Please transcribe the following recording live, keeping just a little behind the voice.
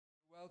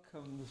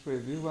Welcome, the three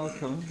of you.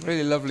 Welcome.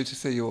 Really lovely to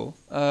see you all.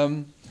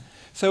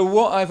 So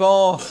what I've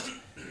asked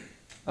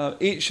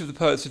each of the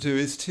poets to do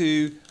is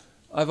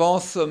I've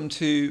asked them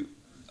to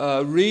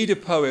read a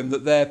poem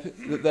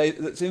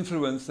that's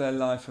influenced their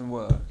life and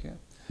work. Yeah?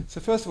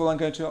 So first of all, I'm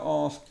going to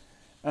ask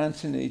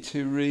Anthony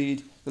to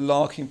read the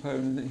Larkin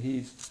poem that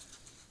he's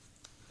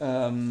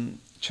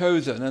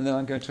chosen, and then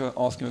I'm going to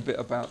ask him a bit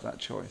about that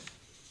choice.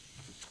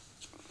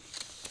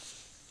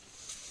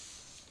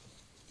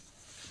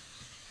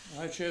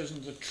 I've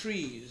chosen The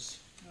Trees,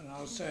 and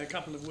I'll say a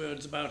couple of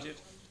words about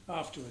it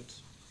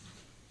afterwards.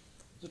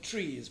 The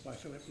Trees by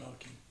Philip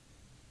Larkin.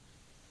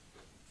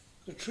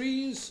 The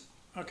trees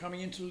are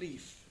coming into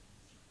leaf,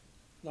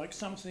 like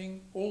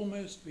something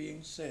almost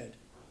being said.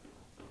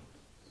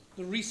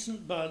 The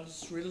recent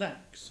buds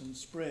relax and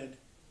spread.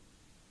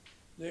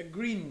 Their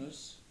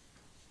greenness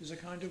is a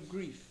kind of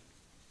grief.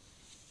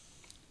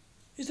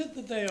 Is it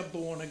that they are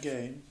born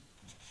again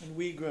and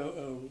we grow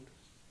old?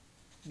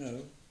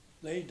 No.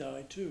 They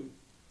die too.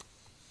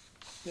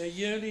 Their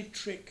yearly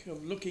trick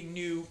of looking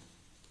new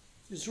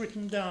is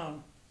written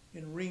down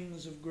in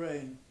rings of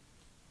grain.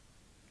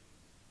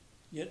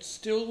 Yet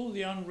still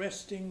the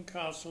unresting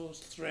castles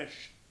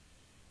thresh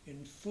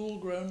in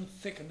full-grown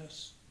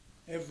thickness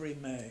every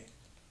May.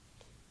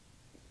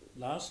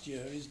 Last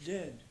year is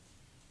dead,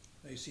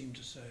 they seem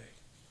to say.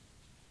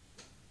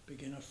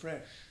 Begin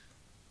afresh,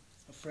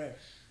 afresh,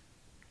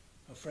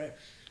 afresh.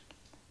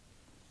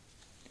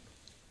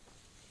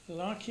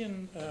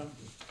 Larkin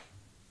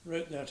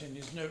wrote that in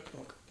his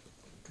notebook,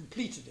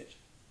 completed it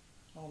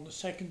on the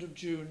 2nd of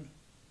June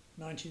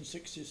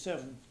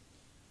 1967,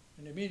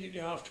 and immediately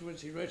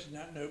afterwards he wrote in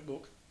that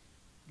notebook,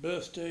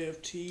 birthday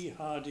of T.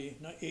 Hardy,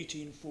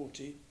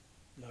 1840,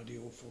 bloody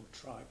awful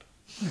tripe.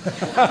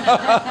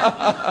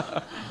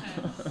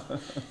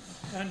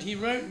 And he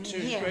wrote to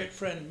his great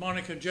friend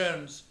Monica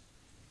Jones,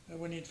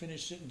 when he'd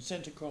finished it and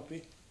sent a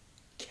copy,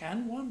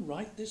 can one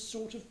write this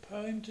sort of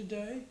poem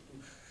today?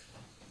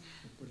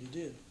 Well, he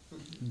did.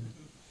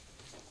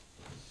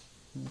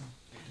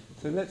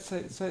 So let's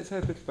say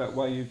a bit about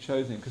why you've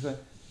chosen it, because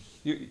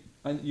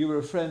you were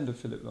a friend of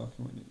Philip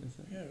Larkin, weren't you?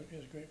 Yeah, he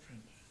was a great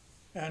friend,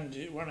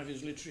 and one of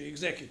his literary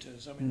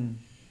executors. I mean,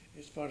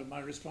 it's part of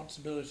my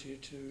responsibility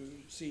to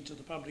see to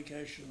the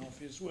publication of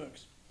his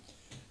works.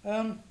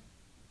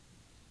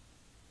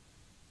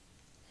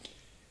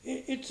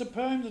 It's a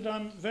poem that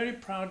I'm very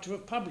proud to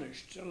have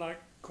published, like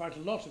quite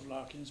a lot of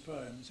Larkin's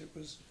poems. It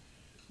was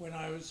when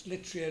I was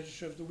literary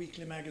editor of the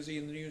weekly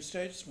magazine, The New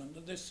Statesman,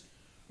 that this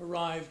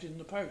arrived in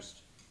the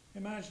post.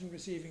 Imagine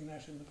receiving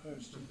that in the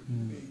post and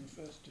being the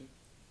first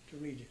to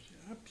read it.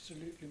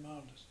 Absolutely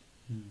marvellous.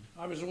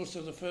 I was also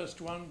the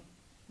first one,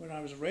 when I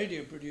was a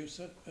radio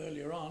producer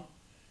earlier on,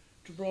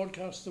 to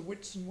broadcast the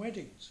Whitsun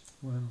weddings.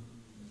 Wow.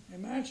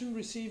 Imagine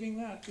receiving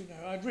that. You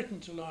know, I'd written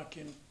to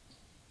Larkin,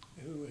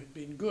 who had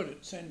been good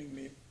at sending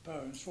me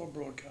poems for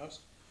broadcast.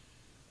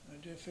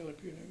 Dear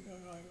Philip, you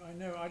know, I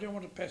know I don't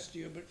want to pester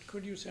you, but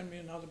could you send me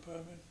another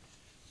poem?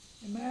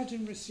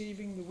 Imagine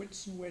receiving the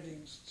Whitsun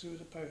weddings through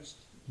the post.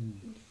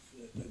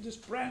 This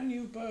brand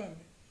new poem.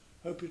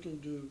 Hope it'll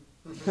do.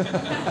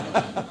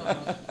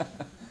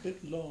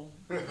 Bit long.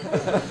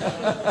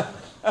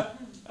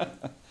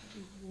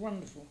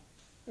 Wonderful.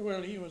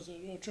 Well, he was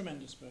a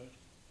tremendous poet.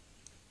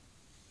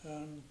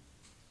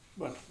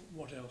 Well,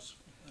 what else?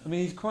 I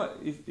mean,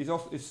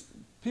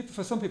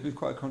 for some people, he's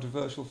quite a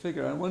controversial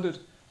figure. I wondered,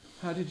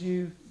 how did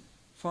you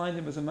find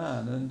him as a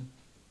man, and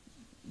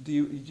do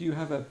you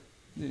have a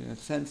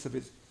sense of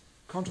his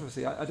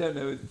controversy? I don't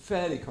know, it's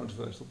fairly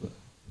controversial, but...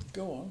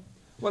 Go on.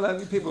 Well, I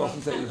mean, people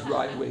often say he's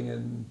right-wing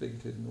and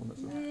bigoted and all that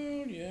sort of thing.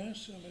 Well,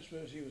 yes, I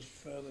suppose he was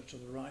further to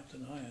the right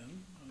than I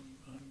am.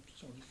 I'm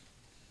sort of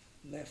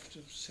left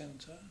of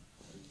centre.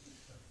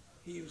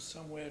 He was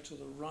somewhere to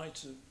the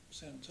right of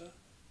centre.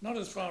 Not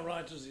as far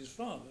right as his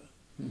father.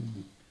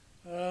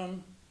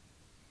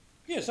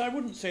 Yes, I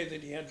wouldn't say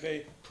that he had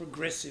very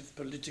progressive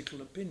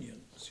political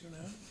opinions, you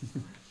know.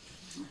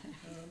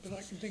 But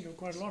I can think of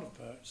quite a lot of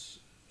poets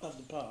of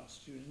the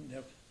past who didn't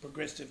have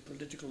progressive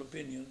political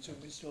opinions, whom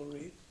we still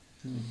read,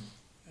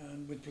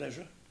 and with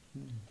pleasure.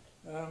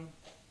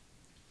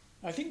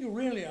 I think you're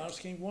really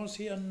asking, was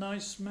he a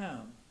nice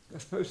man? I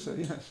suppose so,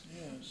 yes.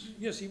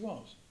 Yes, he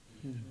was.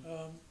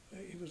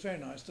 He was very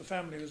nice. The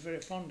family was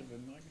very fond of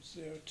him.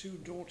 There are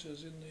 2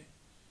 daughters in the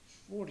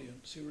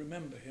audience who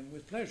remember him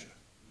with pleasure.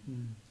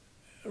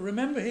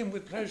 Remember him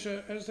with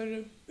pleasure, as there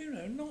are, you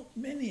know, not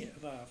many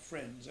of our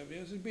friends over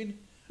here have been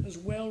as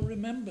well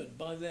remembered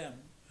by them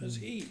as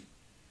he.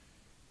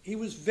 He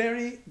was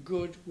very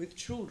good with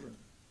children.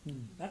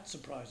 That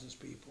surprises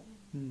people.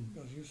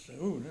 Because you say,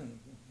 oh, no.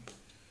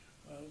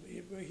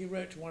 Well, he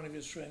wrote to one of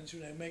his friends, you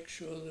know, make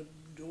sure the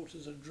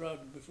daughters are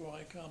drugged before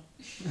I come.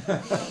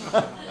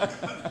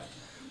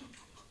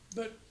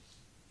 But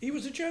he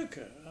was a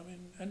joker, I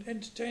mean, and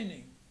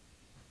entertaining.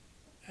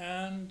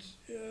 And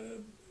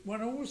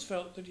one always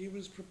felt that he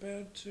was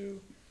prepared to,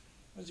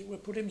 as it were,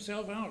 put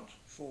himself out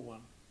for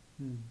one.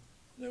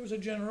 There was a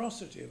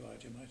generosity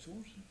about him, I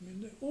thought. I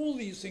mean, all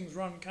these things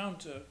run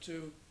counter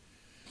to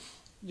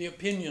the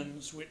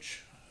opinions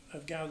which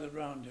have gathered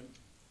round him.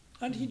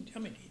 And he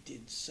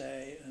did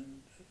say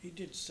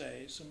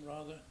some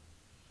rather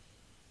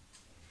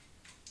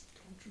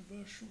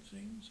controversial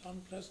things,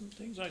 unpleasant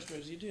things. I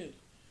suppose he did,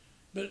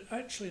 but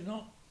actually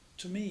not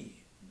to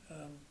me.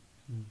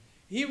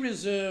 He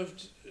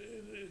reserved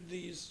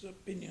these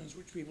opinions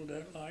which people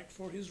don't like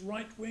for his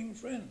right-wing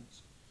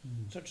friends,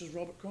 such as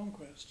Robert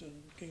Conquest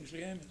and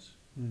Kingsley Amis.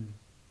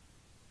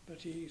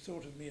 But he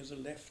thought of me as a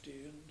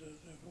lefty and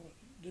therefore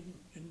didn't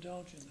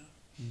indulge in that.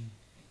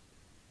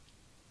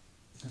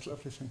 That's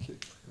lovely, thank you.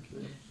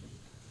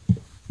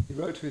 He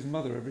wrote to his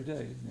mother every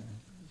day, didn't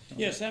he?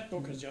 Yes, that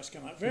book has just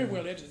come out. Very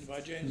well edited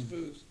by James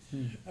Booth.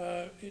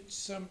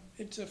 It's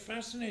a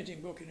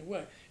fascinating book in a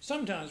way.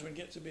 Sometimes one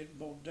gets a bit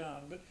bogged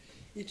down, but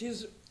it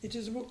is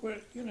a book where,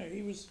 you know,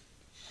 he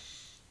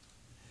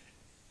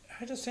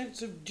had a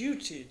sense of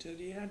duty that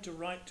he had to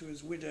write to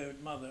his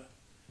widowed mother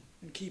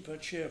and keep her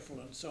cheerful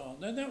and so on.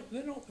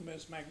 They're not the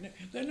most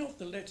magnificent. They're not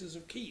the letters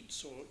of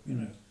Keats or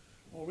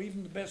or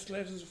even the best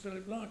letters of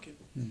Philip Larkin,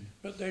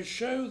 but they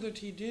show that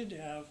he did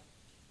have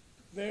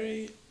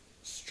very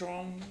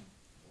strong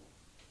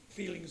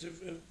feelings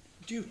of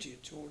duty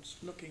towards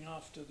looking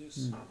after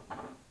this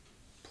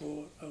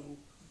poor old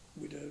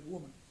widowed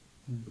woman.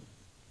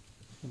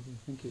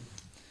 Thank you.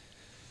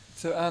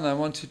 So Anne, I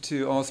wanted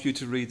to ask you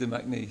to read the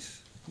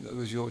Macniece. That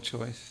was your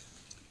choice.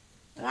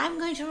 Well, I'm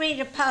going to read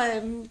a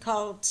poem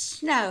called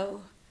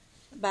Snow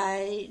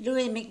by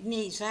Louis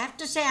Macniece. I have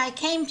to say I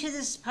came to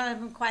this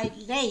poem quite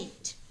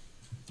late.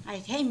 I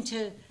came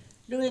to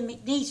Louis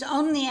Macniece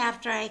only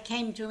after I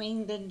came to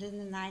England in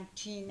the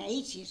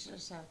 1980s or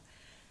so.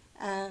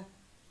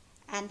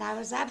 And I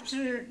was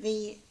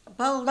absolutely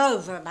bowled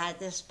over by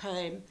this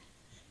poem.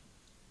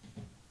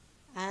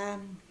 I'll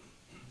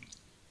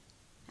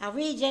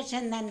read it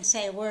and then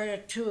say a word or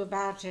two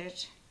about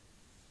it.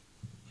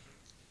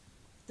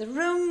 The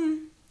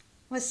room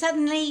was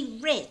suddenly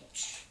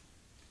rich,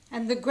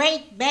 and the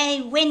great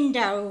bay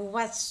window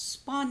was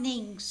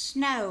spawning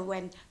snow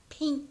and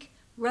pink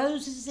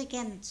roses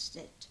against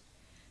it,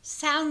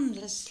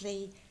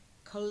 soundlessly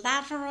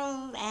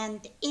collateral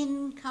and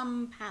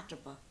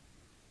incompatible.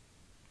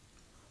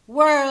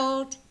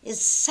 World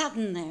is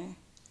suddener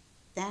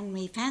than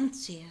we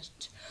fancy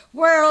it.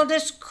 World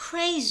is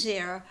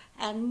crazier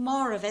and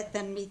more of it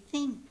than we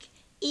think,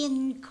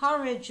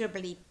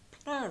 incorrigibly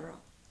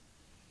plural.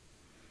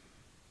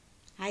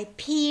 I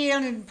peel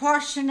and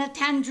portion a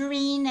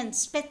tangerine and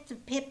spit the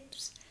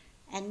pips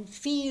and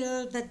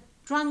feel the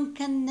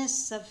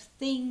drunkenness of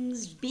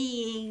things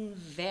being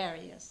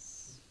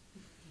various.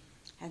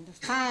 And the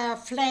fire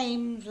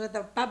flames with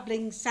a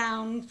bubbling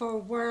sound, for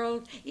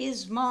world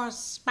is more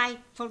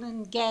spiteful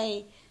and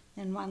gay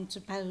than one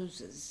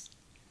supposes.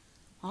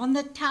 On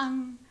the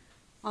tongue,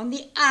 on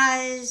the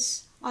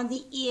eyes, on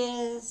the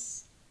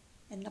ears,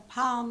 in the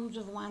palms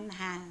of one's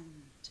hand.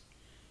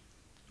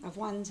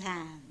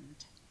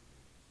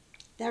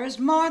 There is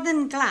more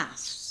than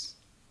glass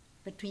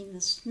between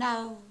the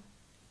snow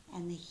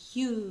and the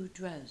huge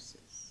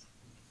roses.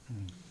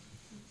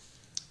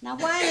 Now,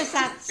 why is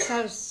that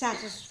so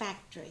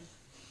satisfactory?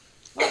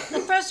 Well, in the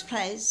first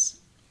place,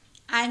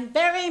 I'm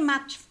very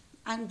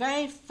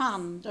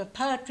fond of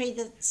poetry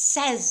that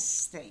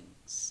says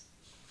things.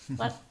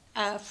 What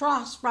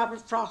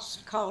Robert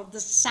Frost called the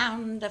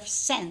sound of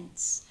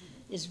sense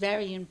is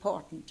very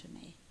important to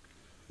me.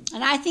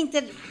 And I think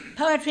that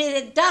poetry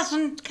that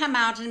doesn't come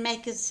out and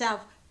make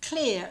itself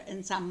clear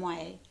in some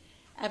way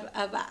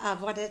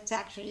of what it's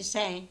actually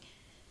saying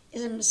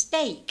is a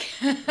mistake.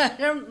 I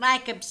don't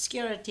like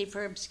obscurity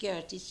for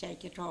obscurity's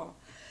sake at all.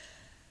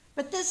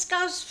 But this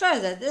goes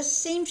further. This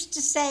seems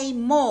to say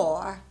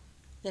more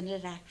than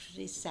it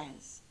actually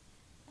says.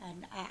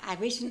 And I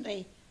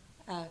recently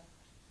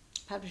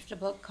published a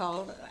book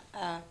called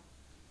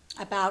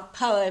About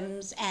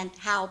Poems and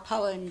How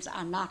Poems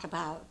Are Not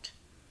About.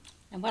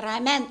 And what I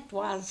meant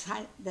was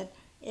that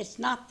it's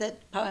not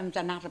that poems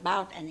are not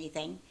about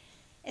anything.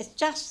 It's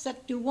just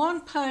that you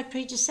want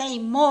poetry to say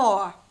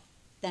more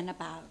than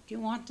about. You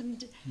want them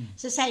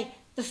to say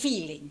the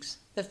feelings.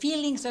 The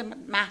feelings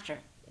that matter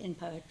in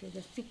poetry,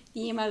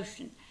 the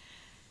emotion.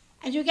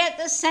 And you get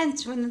this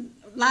sense when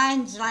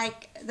lines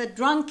like the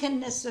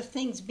drunkenness of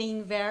things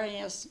being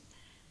various,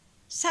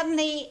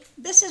 suddenly,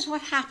 this is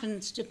what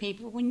happens to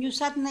people when you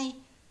suddenly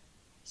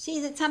see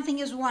that something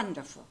is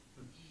wonderful.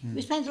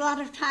 We spend a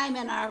lot of time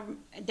in our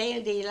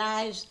daily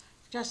lives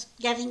just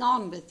getting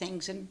on with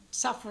things and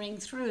suffering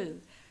through.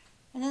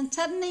 And then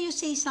suddenly you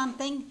see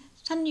something,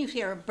 suddenly you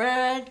hear a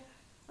bird,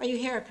 or you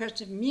hear a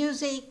piece of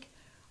music,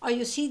 or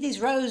you see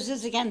these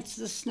roses against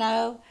the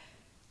snow,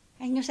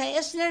 and you say,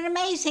 isn't it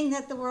amazing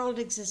that the world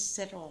exists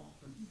at all?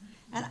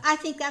 And I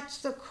think that's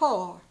the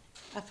core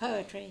of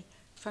poetry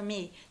for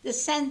me, the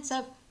sense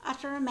of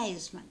utter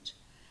amazement.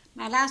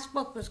 My last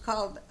book was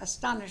called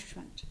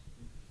Astonishment.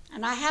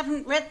 And I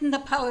haven't written the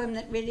poem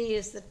that really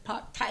is the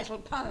title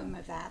poem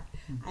of that.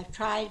 I've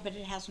tried, but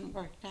it hasn't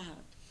worked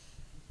out.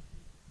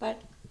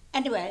 But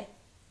anyway,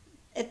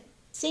 it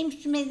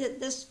seems to me that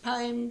this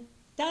poem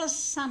does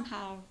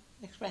somehow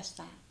express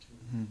that.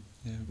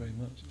 Yeah, very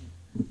much.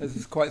 This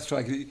is quite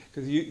striking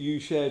because you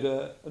shared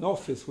an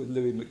office with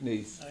Louis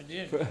MacNeice. I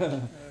did.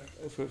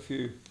 For a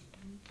few.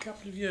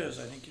 Couple of years,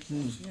 I think it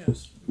was,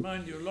 yes.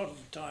 Mind you, a lot of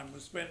the time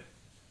was spent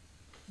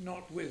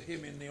not with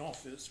him in the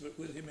office, but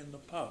with him in the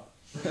pub.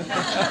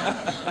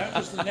 That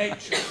was the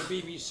nature of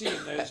the BBC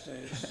in those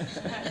days.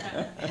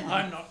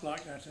 I'm not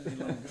like that any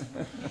longer.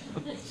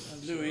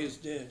 And Louis is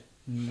dead.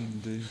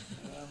 Indeed.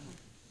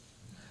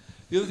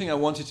 The other thing I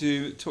wanted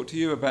to talk to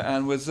you about,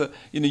 Anne, was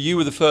you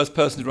were the first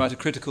person to write a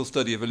critical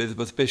study of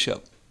Elizabeth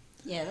Bishop.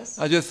 Yes.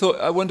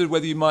 I wondered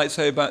whether you might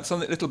say about a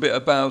little bit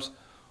about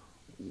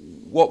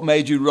what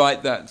made you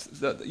write that.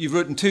 You've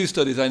written 2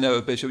 studies, I know,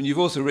 of Bishop, and you've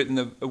also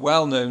written a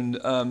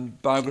well-known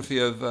biography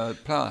of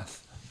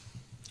Plath.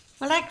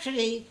 Well,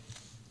 actually,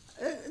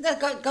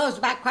 that goes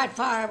back quite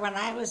far when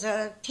I was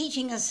a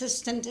teaching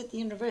assistant at the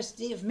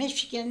University of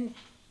Michigan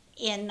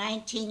in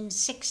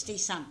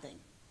 1960-something.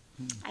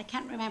 I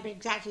can't remember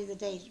exactly the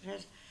date,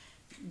 because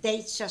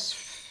dates just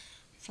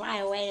fly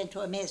away into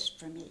a mist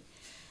for me.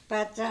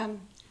 But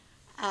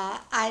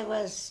I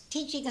was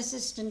teaching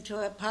assistant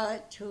to a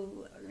poet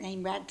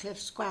named Radcliffe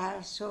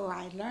Squires, who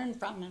I learned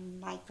from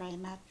and liked very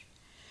much.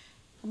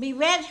 And we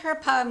read her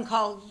poem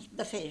called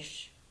The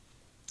Fish.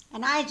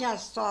 And I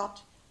just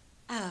thought,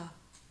 oh,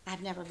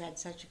 I've never read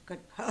such a good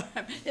poem.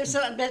 It was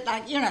a bit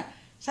like,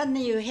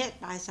 suddenly you're hit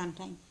by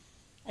something.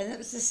 And it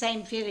was the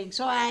same feeling.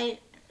 So I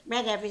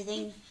read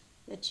everything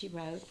that she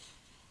wrote.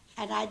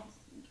 And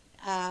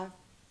I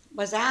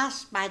was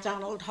asked by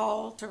Donald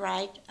Hall to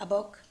write a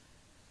book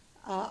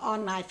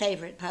on my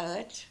favorite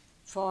poet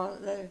for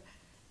the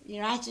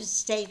United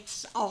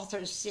States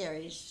Authors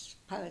Series,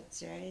 Poet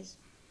Series.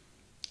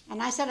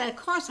 And I said, of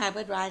course I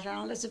would write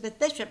on Elizabeth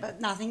Bishop, but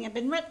nothing had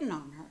been written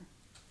on her.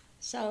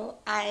 So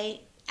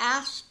I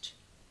asked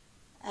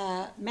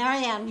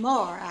Marianne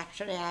Moore,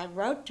 actually, I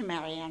wrote to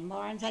Marianne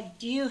Moore and said,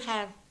 do you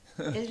have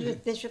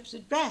Elizabeth Bishop's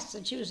address?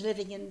 And she was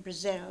living in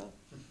Brazil.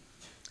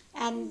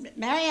 And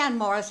Marianne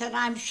Moore said,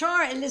 I'm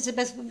sure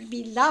Elizabeth would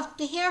be loved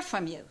to hear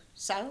from you.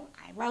 So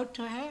I wrote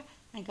to her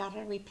and got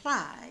a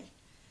reply.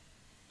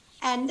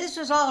 And this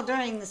was all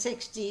during the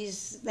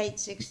 60s, late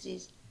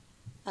 60s.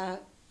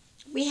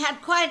 We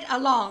had quite a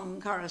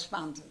long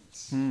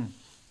correspondence. And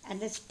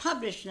it's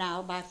published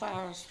now by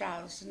Farrar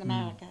Straus in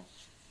America.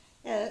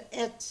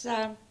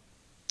 And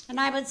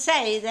I would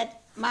say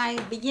that my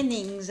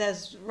beginnings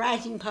as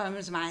writing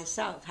poems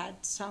myself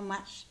had so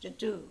much to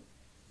do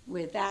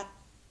with that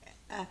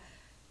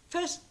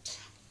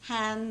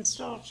first-hand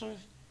sort of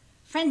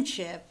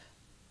friendship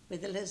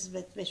with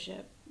Elizabeth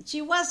Bishop.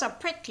 She was a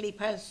prickly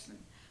person,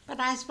 but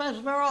I suppose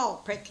we're all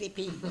prickly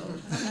people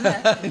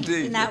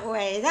in that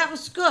way. That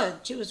was good.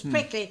 She was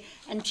prickly,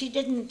 and she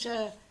didn't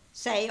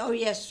say, "Oh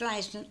yes, it's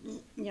nice.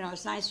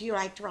 It's nice you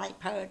like to write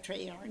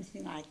poetry," or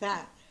anything like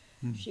that.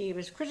 She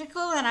was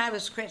critical, and I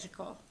was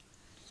critical,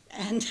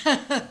 and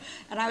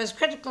and I was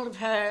critical of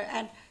her.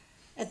 And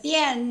at the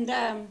end,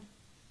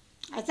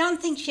 I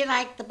don't think she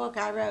liked the book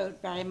I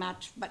wrote very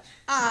much, but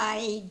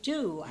I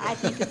do. I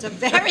think it's a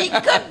very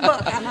good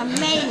book. I'm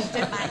amazed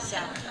at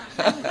myself.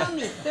 I was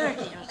only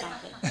 30 or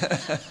something.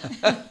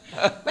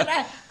 But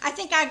I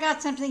think I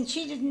got something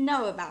she didn't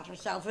know about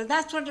herself, and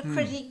that's what a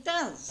critic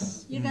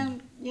does. You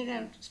don't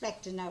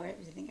expect to know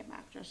everything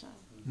about yourself.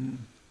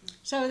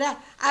 So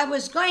that I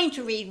was going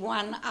to read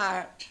One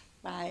Art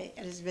by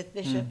Elizabeth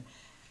Bishop,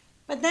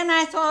 but then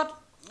I thought,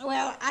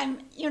 well,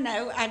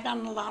 I've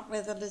done a lot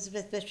with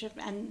Elizabeth Bishop,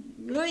 and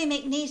Louis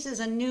MacNeice is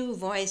a new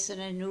voice and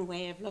a new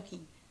way of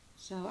looking.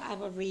 So I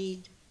will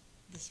read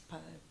this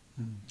poem.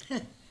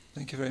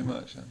 Thank you very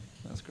much, Anne.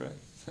 That's great.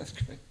 That's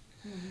great.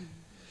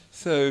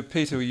 So,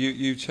 Peter,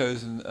 you've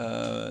chosen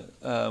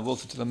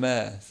Walter de la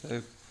Mare.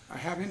 So I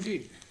have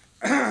indeed,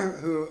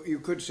 who you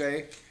could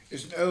say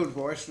is an old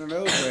voice and an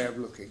old way of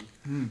looking,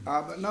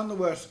 but none the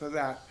worse for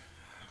that.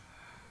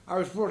 I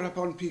was brought up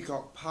on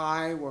peacock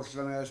pie, Walter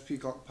de la Mare's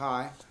peacock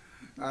pie.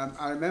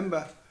 I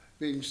remember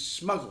being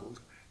smuggled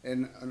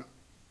in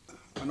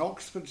an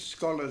Oxford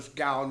scholar's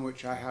gown,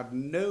 which I had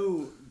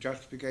no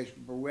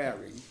justification for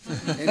wearing,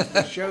 into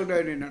the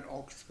Sheldon Inn at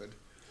Oxford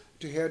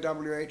to hear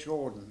W.H.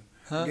 Auden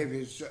give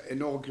his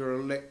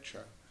inaugural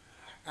lecture.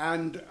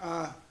 And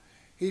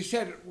he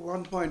said at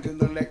one point in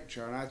the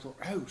lecture, and I thought,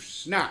 oh,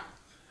 snap.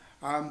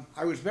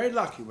 I was very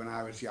lucky when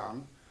I was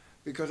young,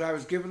 because I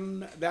was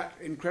given that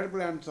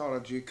incredible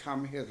anthology,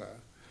 Come Hither,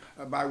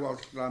 by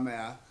Walter de la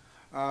Mare,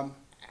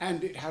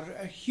 and it had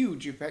a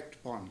huge effect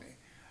upon me,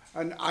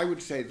 and I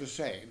would say the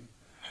same.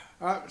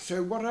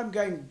 So what I'm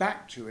going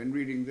back to in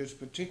reading this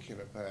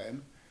particular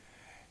poem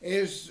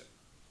is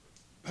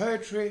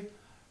poetry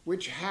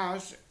which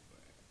has,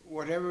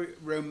 whatever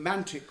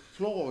romantic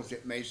flaws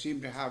it may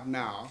seem to have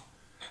now,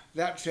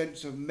 that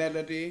sense of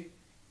melody,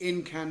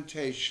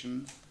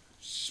 incantation,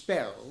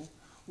 spell,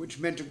 which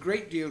meant a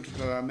great deal to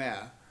de la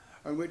Mare,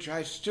 and which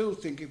I still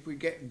think if we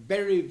get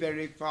very,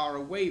 very far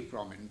away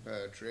from in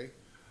poetry,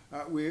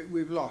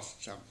 we've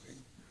lost something.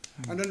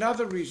 And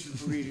another reason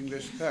for reading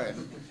this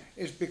poem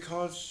is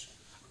because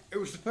it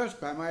was the first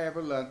poem I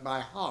ever learnt by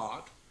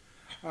heart,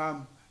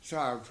 so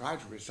I'll try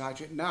to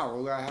recite it now,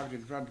 although I have it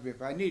in front of me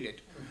if I need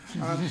it.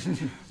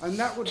 And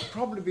that would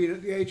probably be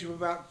at the age of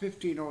about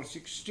 15 or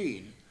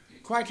 16,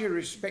 quite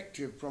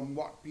irrespective from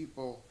what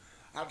people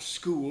at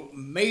school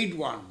made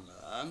one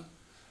learn.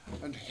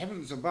 And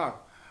heavens above,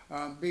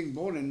 being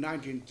born in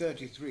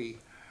 1933,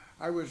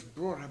 I was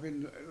brought up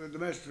in the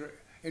most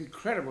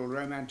incredible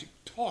romantic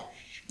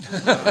tosh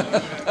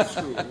at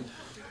school.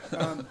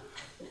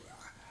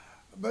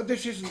 But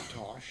this isn't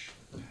tosh,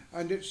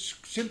 and it's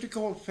simply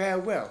called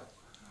Farewell,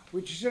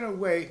 which is in a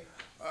way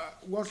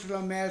Walter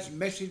Le Maire's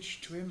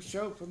message to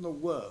himself and the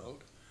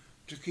world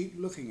to keep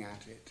looking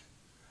at it.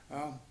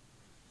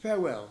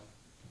 Farewell.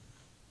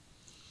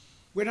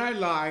 When I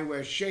lie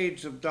where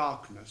shades of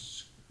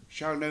darkness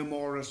shall no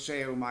more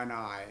assail mine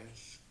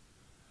eyes,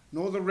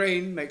 nor the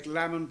rain make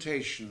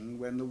lamentation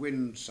when the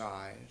wind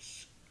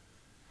sighs,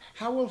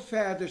 how will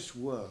fare this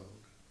world,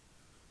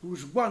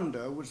 whose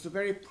wonder was the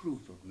very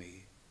proof of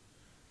me?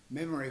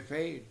 Memory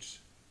fades.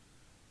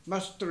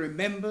 Must the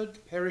remembered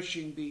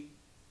perishing be?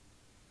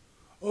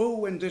 Oh,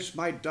 when this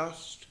my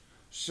dust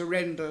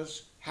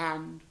surrenders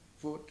hand,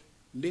 foot,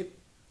 lip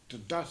to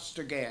dust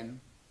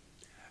again,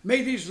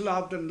 may these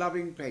loved and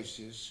loving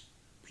places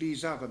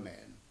please other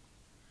men.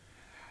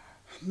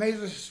 May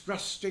this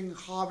rusting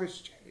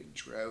harvest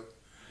hedgerow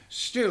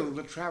still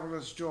the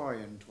traveller's joy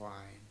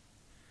entwine,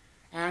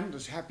 and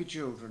as happy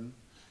children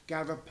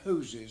gather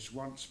posies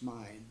once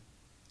mine.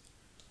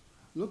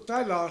 Look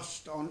thy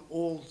last on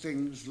all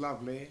things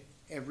lovely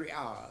every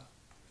hour.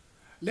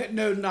 Let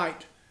no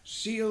night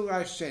seal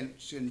thy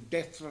sense in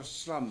deathless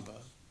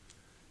slumber,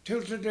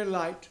 till to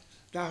delight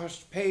thou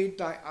hast paid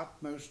thy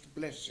utmost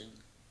blessing.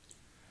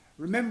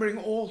 Remembering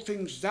all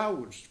things thou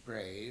wouldst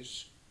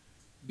praise,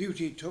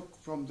 beauty took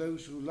from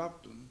those who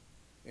loved them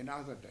in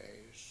other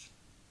days.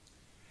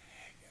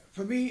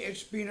 For me,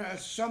 it's been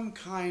some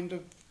kind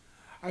of,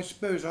 I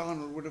suppose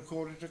Arnold would have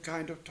called it a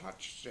kind of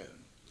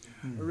touchstone,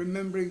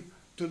 remembering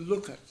to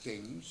look at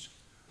things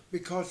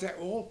because they're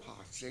all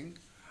passing,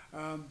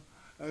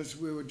 as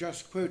we were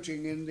just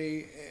quoting in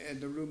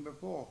the room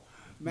before.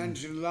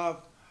 Man's in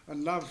love,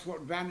 and love's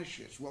what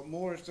vanishes. What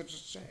more is there to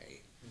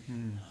say?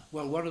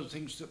 Well, one of the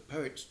things that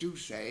poets do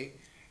say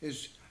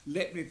is,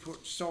 let me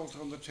put salt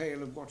on the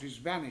tail of what is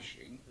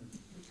vanishing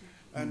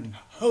and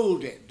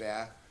hold it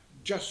there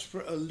just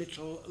for a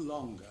little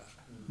longer.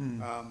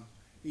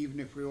 Even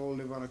if we all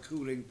live on a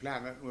cooling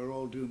planet, we're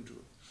all doomed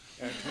to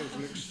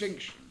total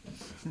extinction.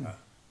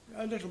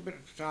 A little bit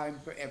of time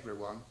for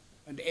everyone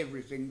and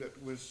everything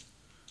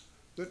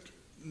that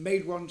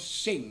made one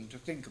sing to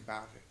think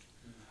about it.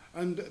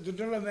 And the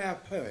de la Mare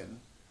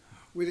poem,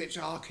 with its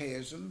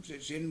archaisms,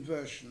 its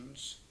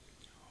inversions,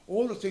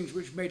 all the things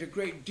which made a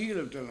great deal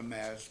of de la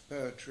Mare's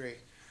poetry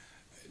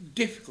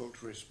difficult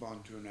to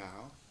respond to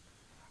now,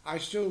 I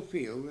still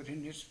feel that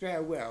in his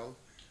Farewell,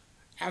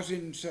 as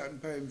in certain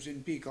poems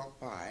in Peacock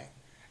Pie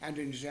and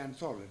in his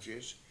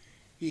anthologies,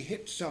 he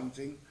hits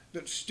something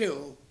that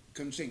still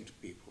can sing to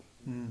people.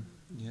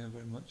 Yeah,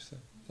 very much so.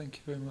 Thank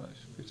you very much,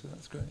 Peter.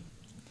 That's great.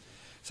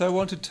 So I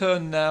want to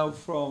turn now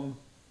from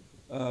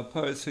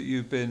poets that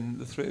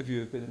the three of you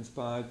have been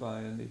inspired by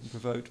and even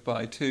provoked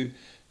by, to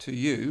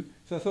you.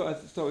 So I thought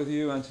I'd start with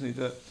you, Anthony,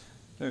 that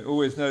you don't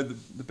always know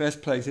the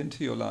best place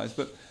into your lives,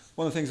 but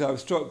one of the things I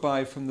was struck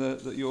by from the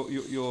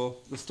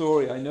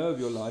story I know of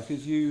your life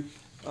is you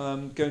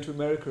going to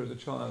America as a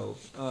child,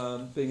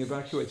 being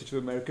evacuated to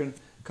America and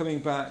coming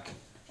back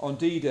on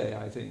D-Day,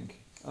 I think.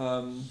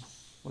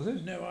 Was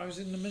it? No, I was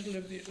in the middle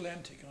of the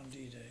Atlantic on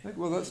D-Day.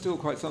 Well, that's still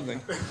quite something.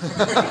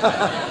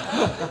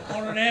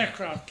 On an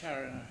aircraft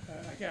carrier,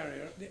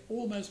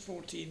 almost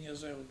 14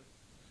 years old.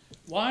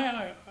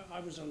 Why I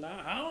was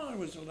allowed, how I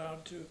was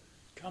allowed to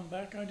come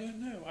back, I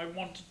don't know. I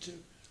wanted to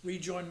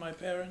rejoin my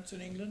parents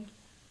in England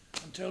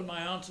and tell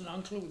my aunt and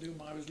uncle with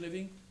whom I was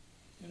living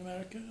in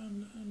America,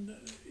 and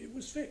it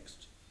was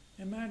fixed.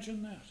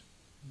 Imagine that.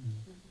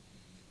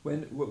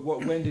 When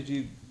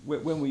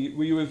were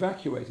you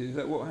evacuated? Is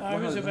that what? I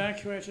was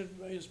evacuated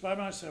by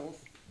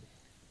myself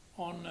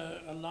on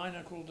a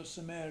liner called the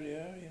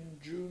Samaria in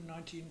June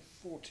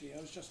 1940.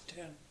 I was just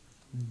 10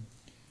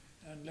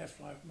 and left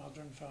my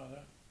mother and father,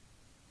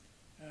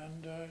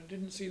 and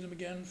didn't see them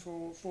again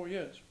for 4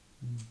 years.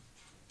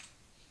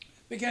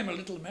 Became a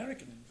little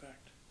American, in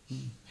fact,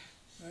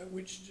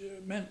 which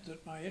meant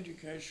that my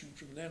education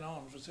from then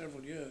on for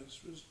several years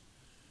was,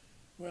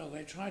 well,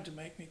 they tried to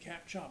make me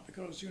catch up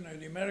because, you know,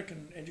 the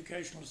American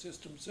educational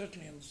system,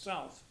 certainly in the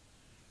South,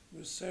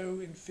 was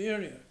so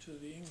inferior to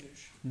the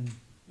English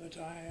that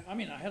I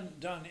hadn't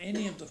done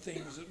any of the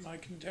things that my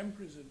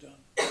contemporaries had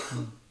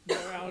done. No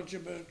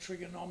algebra,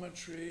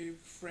 trigonometry,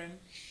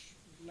 French,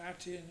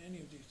 Latin, any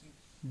of these things.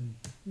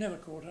 Never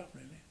caught up,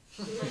 really.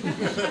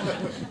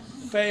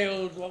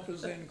 Failed what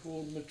was then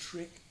called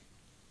matric.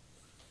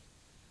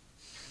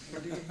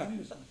 Nobody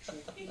remembers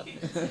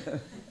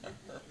matric.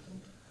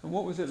 And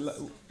what was it like?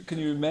 Can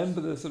you remember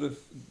the sort of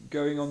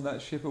going on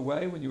that ship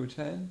away when you were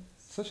 10?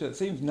 It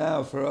seems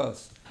now for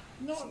us.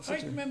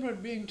 I remember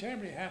being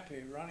terribly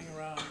happy running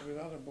around with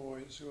other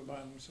boys who were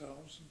by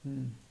themselves.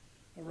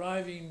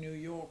 arriving in New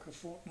York a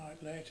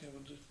fortnight later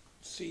with a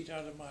seat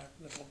out of my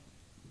little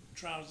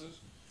trousers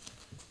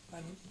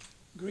and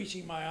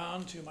greeting my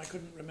aunt, whom I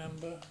couldn't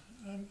remember,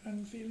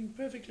 and feeling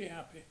perfectly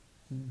happy.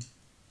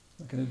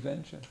 Like an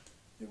adventure.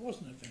 It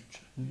was an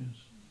adventure, yes.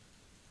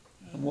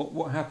 And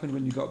what happened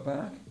when you got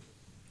back?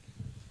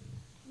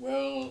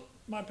 Well,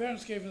 my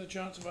parents gave me the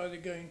chance of either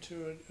going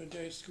to a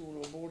day school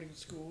or a boarding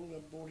school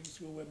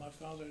where my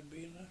father had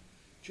been. I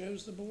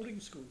chose the boarding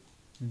school.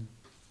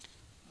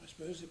 I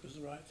suppose it was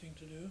the right thing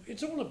to do.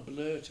 It's all a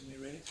blur to me,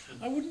 really.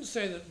 I wouldn't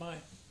say that my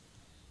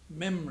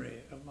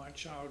memory of my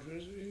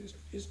childhood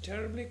is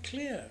terribly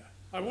clear.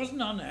 I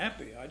wasn't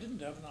unhappy. I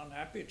didn't have an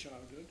unhappy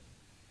childhood.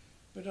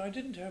 But I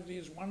didn't have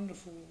these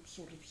wonderful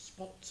sort of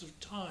spots of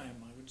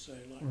time, I would say,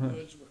 like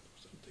Wordsworth or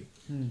something.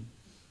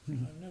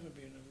 I've never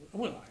been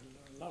well,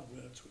 I love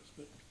Wordsworth,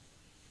 but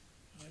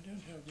I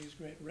don't have these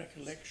great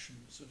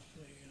recollections of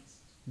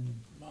the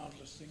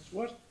marvellous things.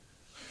 What?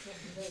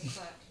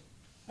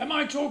 Am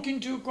I talking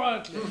too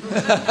quietly?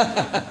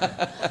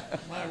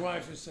 My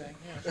wife is saying,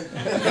 yes.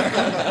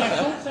 I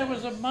thought there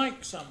was a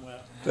mic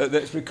somewhere.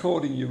 That's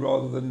recording you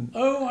rather than...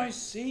 Oh, I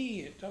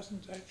see. It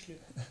doesn't actually...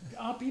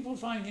 Are people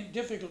finding it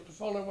difficult to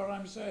follow what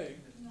I'm saying?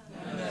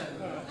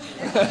 No.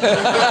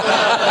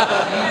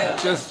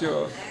 Just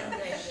yours.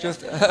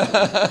 Just...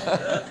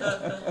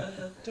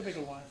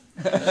 Typical wife.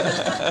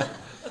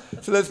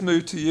 So let's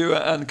move to you,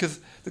 Anne, because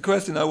the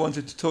question I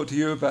wanted to talk to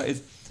you about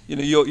is, you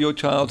know, your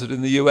childhood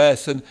in the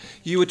US, and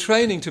you were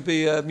training to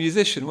be a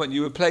musician, weren't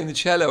you? You were playing the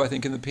cello, I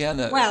think, and the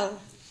piano. Well,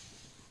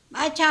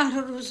 my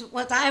childhood was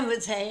what I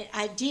would say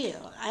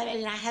ideal. I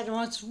had the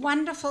most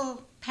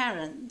wonderful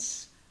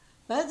parents,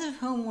 both of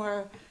whom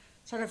were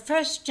sort of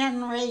first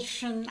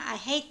generation, I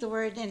hate the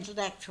word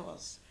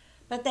intellectuals,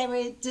 but they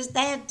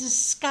had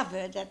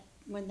discovered that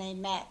when they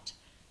met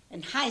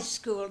in high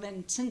school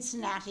in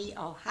Cincinnati,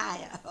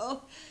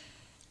 Ohio,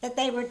 that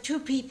they were two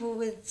people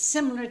with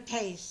similar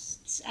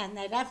tastes, and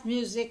they loved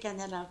music, and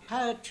they loved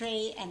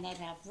poetry, and they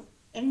loved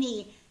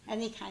any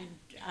kind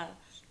of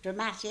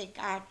dramatic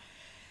art.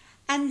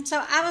 And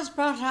so I was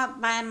brought up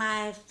by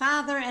my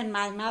father and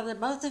my mother,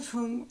 both of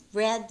whom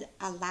read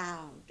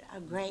aloud a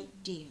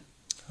great deal.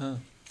 Huh.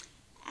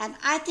 And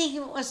I think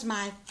it was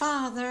my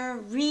father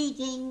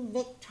reading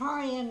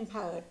Victorian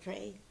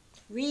poetry,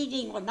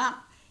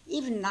 not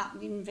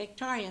even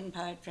Victorian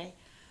poetry,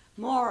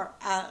 more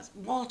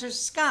Walter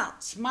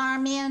Scott's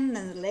Marmion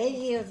and the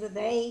Lady of the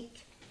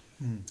Lake,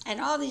 and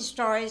all these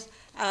stories,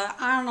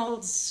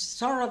 Arnold's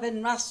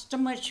Sorobin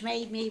Rustum, which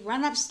made me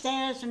run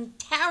upstairs in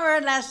terror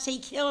lest he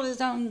killed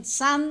his own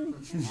son.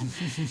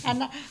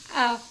 And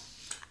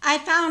I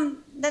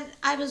found that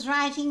I was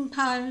writing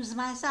poems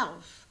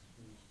myself,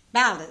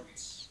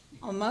 ballads,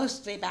 or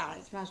mostly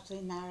ballads,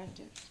 mostly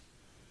narratives.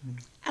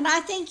 And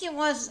I think it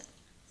was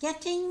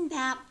getting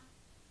that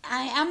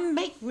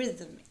iambic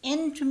rhythm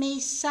into me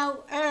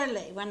so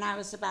early, when I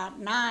was about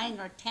 9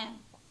 or 10,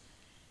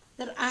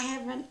 that I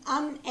have been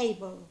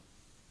unable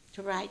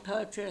to write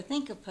poetry or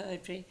think of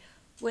poetry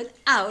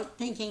without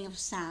thinking of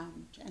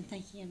sound and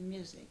thinking of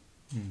music.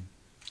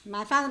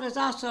 My father was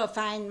also a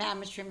fine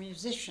amateur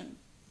musician,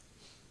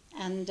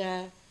 and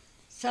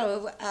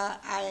so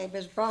I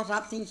was brought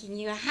up thinking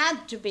you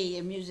had to be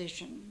a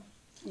musician,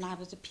 and I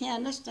was a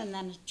pianist and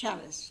then a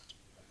cellist.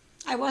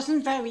 I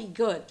wasn't very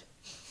good,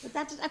 but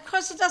that, of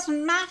course, it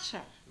doesn't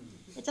matter.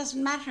 It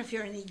doesn't matter if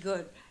you're any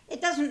good.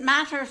 It doesn't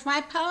matter if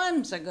my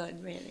poems are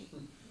good, really.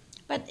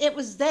 But it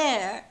was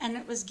there, and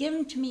it was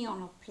given to me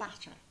on a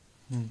platter.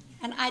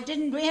 And I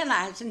didn't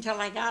realize until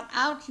I got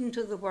out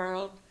into the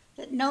world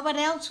that nobody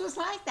else was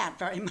like that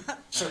very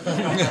much.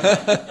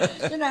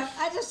 You know,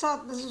 I just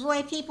thought this is the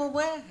way people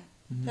were,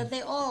 that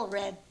they all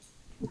read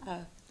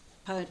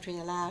poetry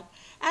aloud.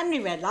 And we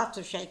read lots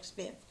of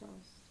Shakespeare, of course.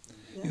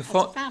 As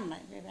a family,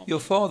 we read. Your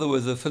father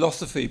was a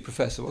philosophy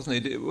professor,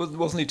 wasn't he?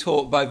 Wasn't he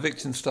taught by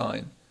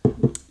Wittgenstein?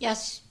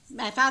 Yes,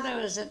 my father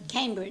was at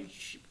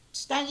Cambridge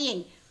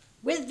studying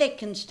with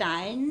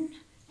Wittgenstein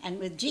and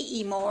with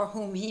G.E. Moore,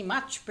 whom he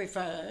much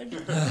preferred,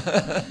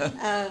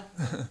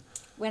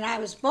 when I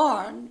was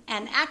born.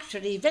 And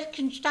actually,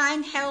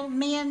 Wittgenstein held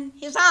me in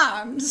his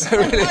arms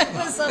when I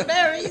was a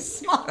very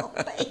small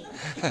baby.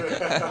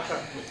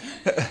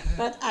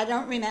 But I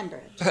don't remember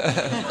it.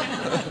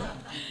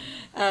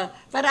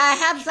 But I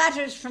have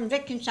letters from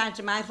Wittgenstein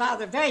to my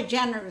father, very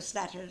generous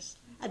letters,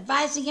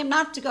 advising him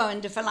not to go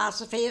into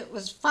philosophy. It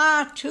was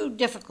far too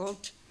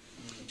difficult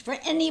for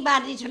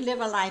anybody to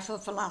live a life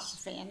of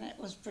philosophy, and it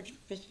was pretty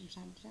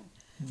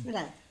you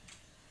know.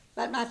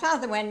 But my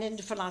father went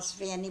into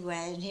philosophy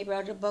anyway, and he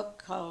wrote a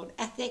book called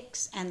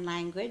Ethics and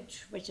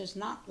Language, which has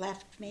not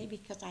left me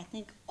because I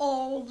think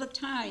all the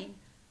time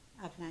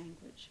of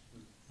language.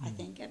 I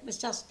think it was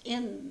just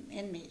in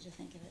me to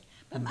think of it.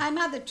 But my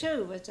mother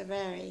too was a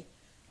very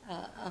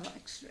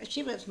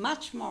she was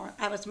much more.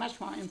 I was much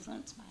more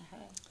influenced by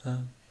her,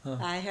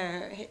 by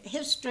her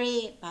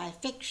history, by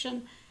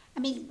fiction. I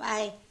mean,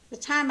 by the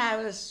time I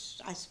was,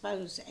 I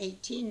suppose,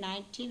 18,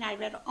 19, I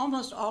read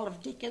almost all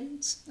of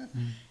Dickens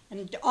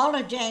and all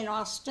of Jane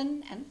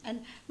Austen,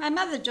 and my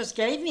mother just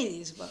gave me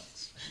these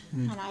books,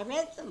 and I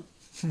read them.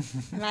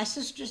 And my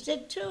sisters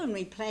did too, and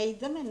we played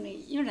them, and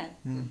we, you know.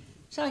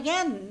 So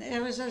again,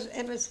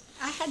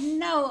 I had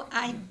no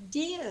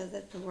idea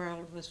that the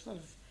world was full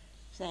of,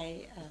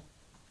 say,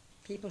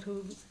 people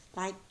who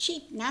like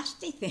cheap,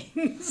 nasty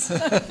things.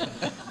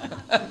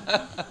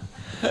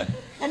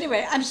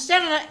 Anyway, I'm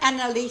still an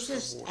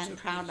elitist and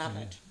proud of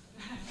it.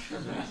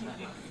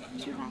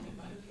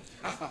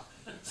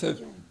 So,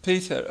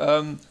 Peter,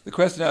 the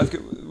question I was,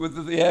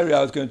 with the area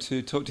I was going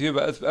to talk to you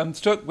about, I'm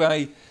struck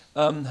by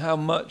how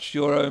much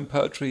your own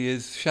poetry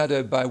is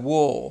shadowed by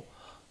war.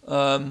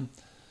 In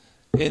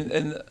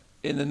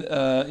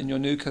your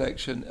new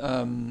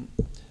collection,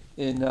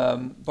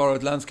 in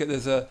Borrowed Landscape,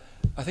 there's a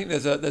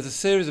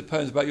series of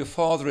poems about your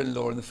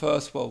father-in-law in the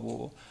First World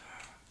War.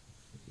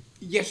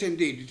 Yes,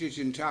 indeed, it is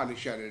entirely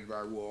shadowed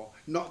by war.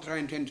 Not that I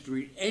intend to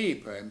read any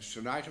poems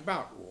tonight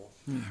about war,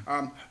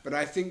 but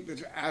I think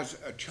that as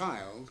a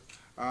child,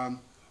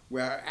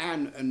 where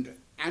Anne and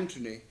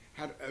Anthony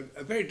had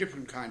a very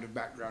different kind of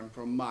background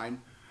from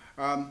mine,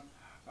 I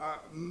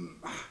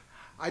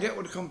don't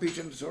want to compete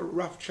in the sort of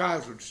rough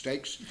childhood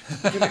stakes,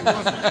 because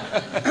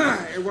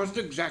it wasn't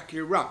exactly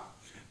rough,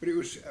 but it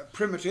was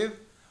primitive,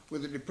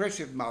 with a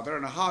depressive mother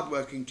and a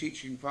hard-working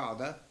teaching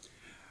father,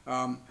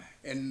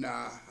 in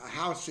a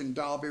house in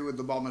Derby with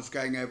the bombers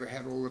going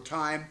overhead all the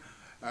time,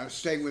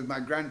 staying with my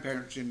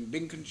grandparents in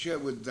Lincolnshire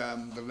with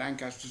the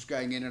Lancasters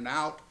going in and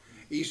out,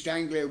 East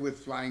Anglia with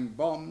flying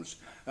bombs.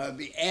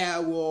 The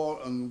air war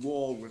and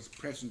war was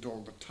present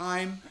all the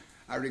time.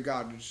 I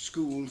regarded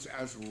schools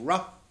as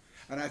rough,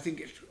 and I think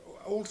it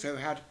also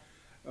had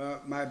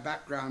my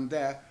background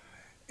there,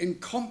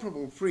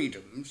 incomparable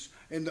freedoms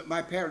in that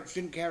my parents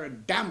didn't care a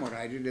damn what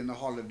I did in the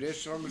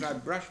holidays, so long as I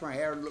brushed my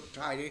hair and looked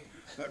tidy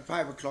at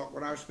 5 o'clock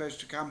when I was supposed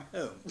to come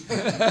home.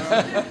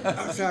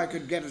 So I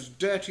could get as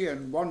dirty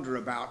and wander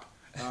about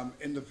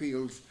in the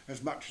fields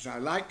as much as I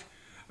liked.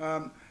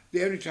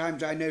 The only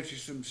times I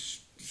noticed them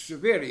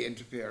severely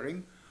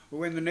interfering were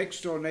when the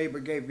next door neighbour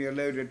gave me a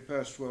loaded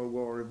First World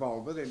War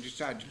revolver. They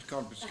decided to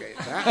confiscate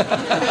that.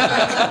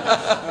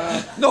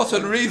 Not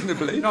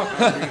unreasonably. Not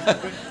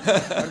unreasonably.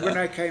 And when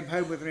I came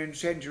home with an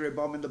incendiary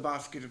bomb in the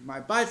basket of my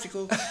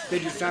bicycle, they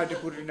decided to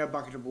put it in a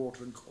bucket of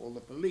water and call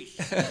the police.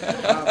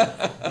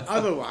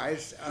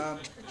 Otherwise,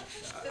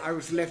 I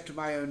was left to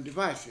my own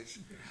devices.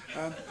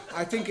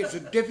 I think it's a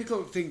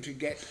difficult thing to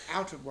get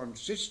out of one's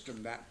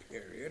system, that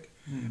period,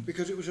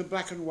 because it was a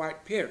black and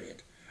white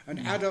period, and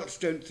adults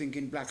don't think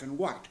in black and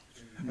white.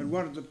 And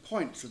one of the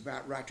points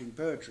about writing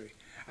poetry,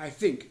 I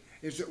think,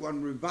 is that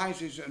one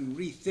revises and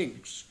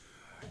rethinks.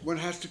 One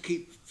has to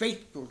keep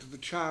faithful to the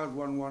child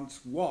one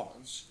once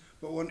was,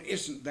 but one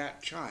isn't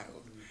that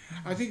child.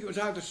 I think it was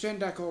either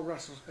Sendak or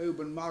Russell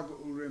Hoban,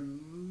 Margaret will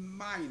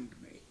remind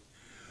me,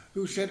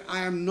 who said,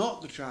 I am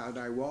not the child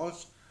I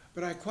was,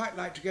 but I quite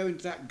like to go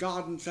into that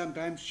garden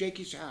sometimes, shake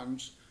his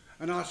hands,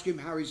 and ask him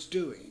how he's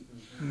doing.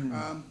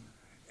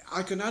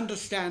 I can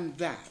understand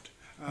that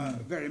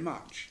very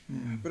much,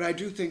 but I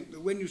do think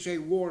that when you say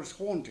war has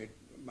haunted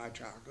my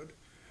childhood,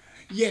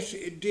 yes,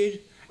 it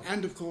did,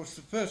 and of course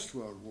the First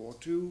World War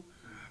too,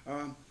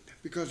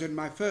 because in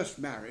my first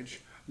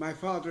marriage, my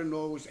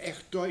father-in-law was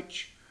echt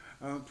Deutsch,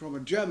 from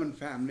a German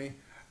family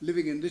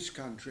living in this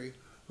country,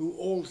 who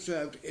all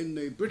served in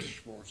the British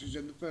forces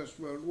in the First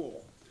World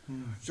War.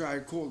 So I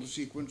call the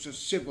sequence a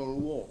civil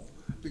war,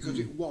 because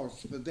it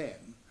was for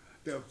them.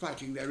 They were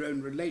fighting their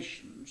own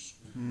relations,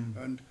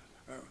 and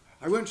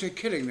I won't say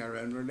killing their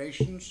own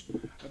relations,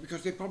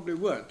 because they probably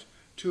weren't.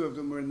 2 of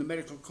them were in the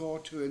medical corps,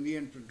 2 in the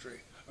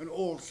infantry, and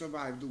all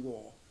survived the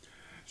war.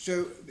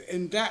 So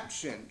in that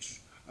sense,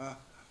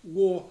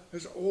 war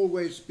has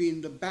always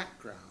been the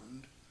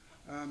background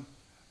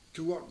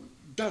to what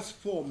does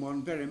form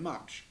one very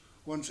much,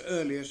 one's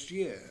earliest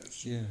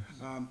years.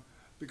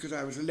 Because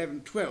I was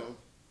 11, 12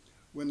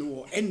 when the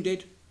war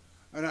ended,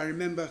 and I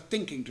remember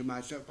thinking to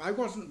myself, I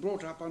wasn't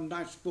brought up on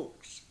nice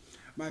books.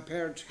 My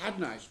parents had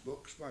nice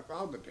books, my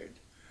father did,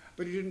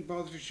 but he didn't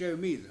bother to show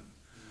me them.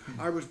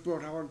 I was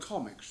brought up on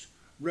comics,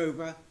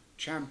 Rover,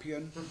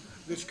 Champion,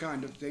 this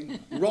kind of thing.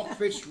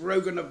 Rockfist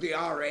Rogan of the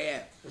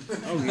RAF.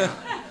 Oh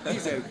yeah,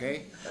 he's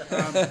okay.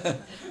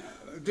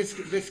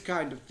 This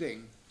kind of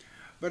thing.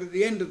 But at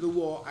the end of the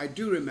war, I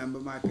do remember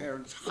my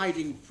parents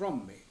hiding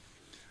from me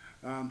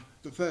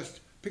the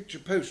first picture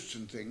posts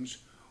and things,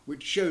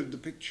 which showed the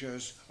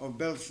pictures of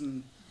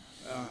Belsen,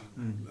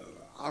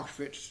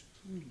 Auschwitz,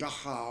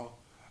 Dachau,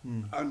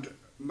 and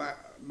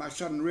my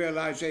sudden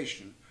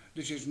realization,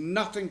 this is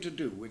nothing to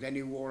do with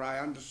any war I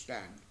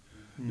understand.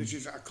 This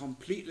is a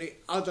completely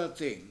other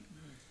thing.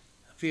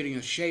 Feeling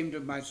ashamed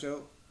of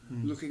myself,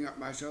 looking at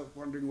myself,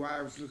 wondering why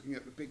I was looking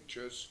at the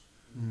pictures,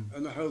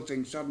 and the whole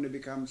thing suddenly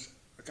becomes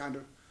a kind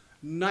of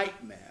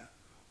nightmare,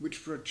 which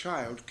for a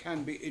child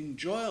can be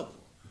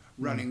enjoyable,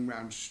 running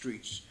around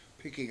streets,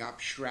 picking up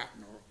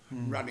shrapnel,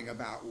 running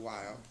about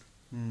wild.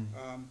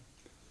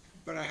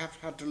 but I have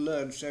had to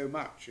learn so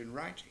much in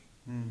writing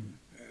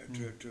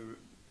to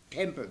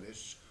temper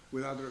this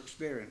with other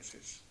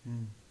experiences.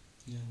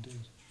 Yeah,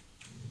 indeed.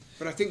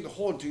 But I think the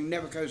haunting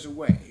never goes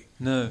away.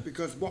 No.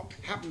 Because what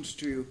happens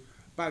to you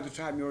by the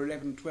time you're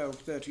 11, 12,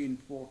 13,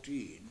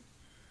 14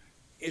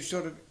 is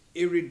sort of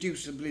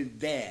irreducibly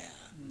there.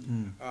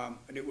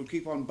 And it will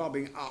keep on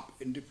bobbing up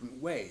in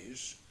different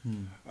ways,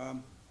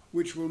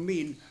 which will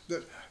mean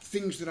that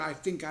things that I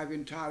think I've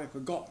entirely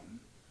forgotten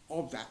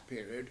of that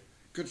period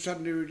could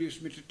suddenly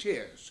reduce me to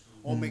tears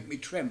or make me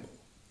tremble.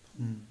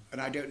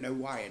 And I don't know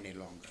why any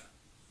longer.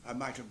 I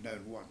might have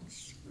known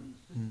once.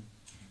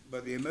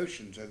 But the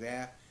emotions are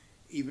there,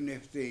 even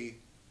if the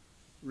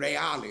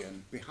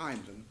realian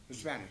behind them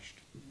has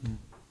vanished.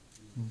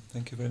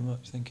 Thank you very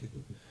much, thank you.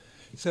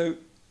 So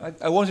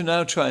I want to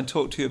now try and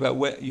talk to you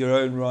about your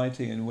own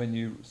writing and when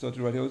you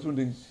started writing. I was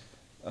wondering,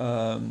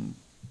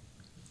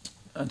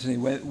 Anthony,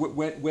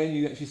 when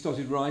you actually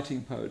started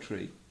writing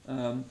poetry,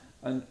 and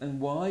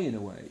why, in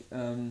a way.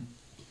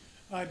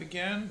 I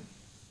began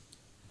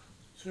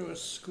through a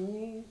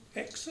school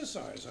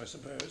exercise, I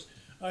suppose.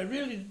 I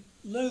really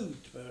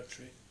loathed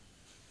poetry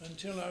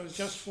until I was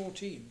just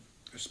 14.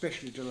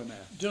 Especially de la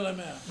Mare. De la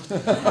Mare.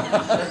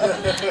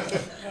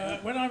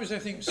 When I was, I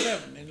think,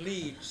 7 in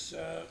Leeds,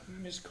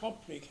 Miss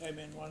Copley came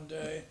in one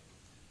day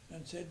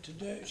and said,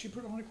 today, she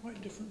put on a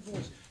quite different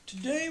voice,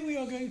 today we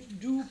are going to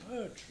do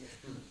poetry.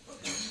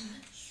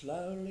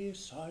 Slowly,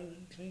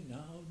 silently,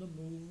 now the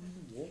moon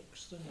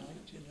walks the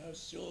night in her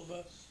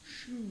silver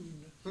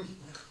shoon.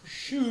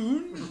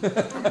 Shoon?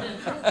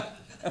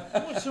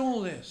 What's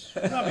all this?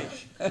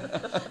 Rubbish.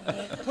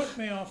 Put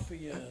me off for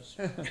years.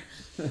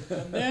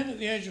 And then at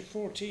the age of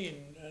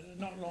 14,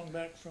 not long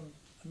back from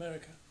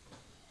America,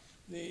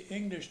 the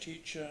English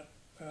teacher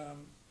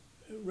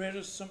read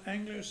us some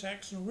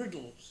Anglo-Saxon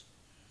riddles,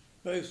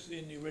 both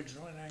in the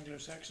original in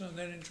Anglo-Saxon and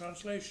then in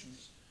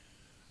translations.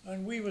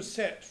 And we were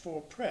set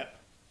for prep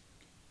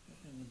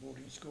in the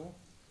boarding school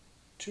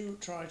to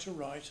try to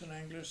write an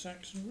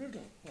Anglo-Saxon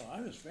riddle. Well,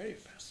 I was very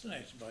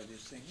fascinated by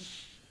these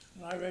things,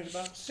 and I wrote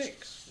about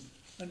 6.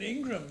 And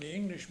Ingram, the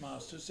English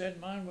master, said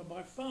mine were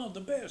by far the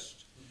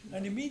best.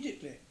 And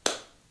immediately,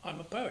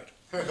 I'm a poet.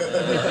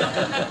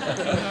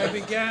 And I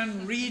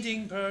began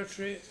reading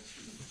poetry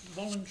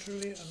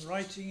voluntarily and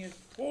writing it,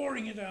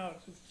 pouring it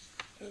out.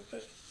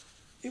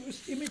 It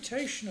was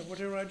imitation of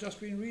whatever I'd just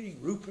been reading.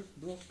 Rupert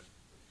Brooke,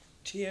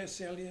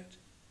 T.S. Eliot.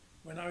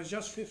 When I was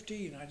just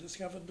 15, I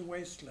discovered The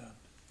Wasteland.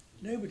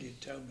 Nobody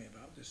had told me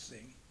about this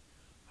thing.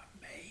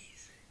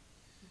 Amazing.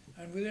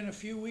 And within a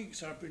few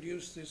weeks, I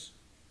produced this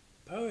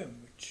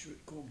poem, which was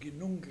called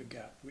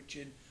Ginnungagap, which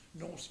in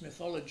Norse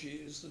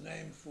mythology is the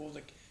name for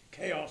the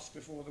chaos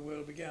before the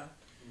world began.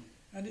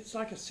 And it's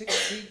like a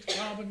 16th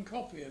carbon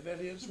copy of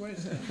Eliot's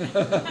Wasteland,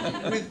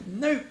 with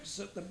notes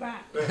at the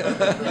back,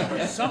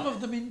 some of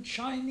them in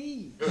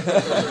Chinese,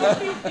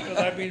 because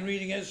I've been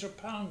reading Ezra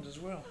Pound as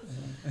well.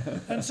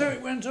 And so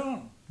it went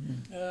on.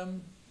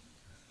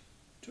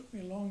 Took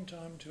me a long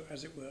time to,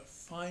 as it were,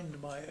 find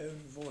my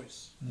own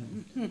voice.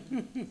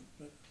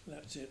 But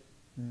that's it.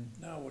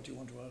 Now what do you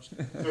want to ask?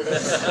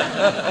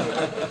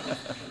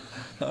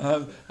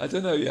 I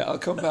don't know yet, I'll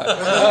come back.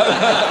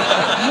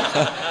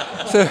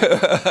 So,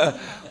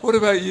 what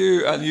about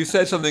you? And you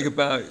said something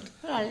about...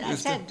 Well, I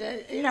said,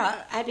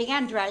 I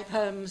began to write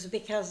poems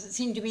because it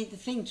seemed to me the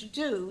thing to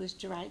do was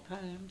to write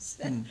poems.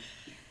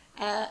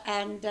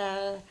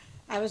 I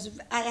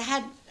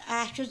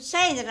should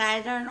say that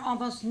I learned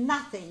almost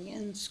nothing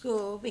in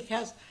school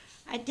because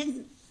I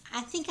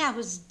think I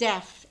was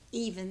deaf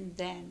even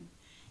then.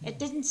 It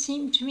didn't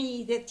seem to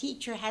me the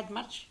teacher had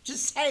much to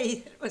say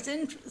that was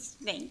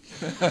interesting.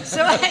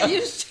 So I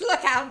used to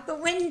look out the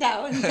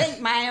window and think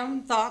my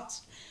own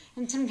thoughts,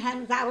 and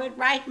sometimes I would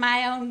write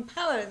my own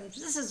poems.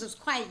 This is a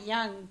quite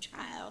young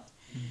child.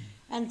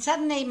 And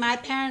suddenly my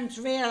parents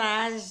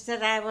realized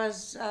that I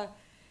was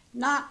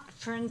not,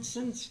 for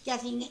instance,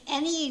 getting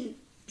any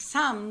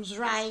sums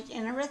right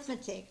in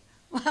arithmetic.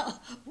 Well,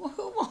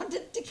 who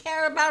wanted to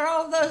care about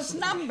all those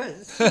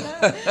numbers? You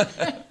know?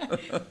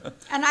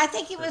 And I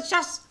think it was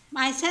just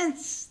my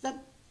sense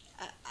that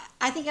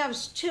I think I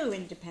was too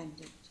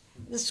independent.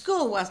 The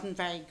school wasn't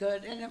very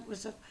good, and it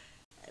was the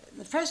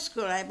first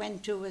school I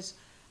went to was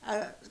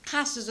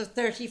classes of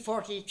 30,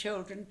 40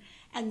 children,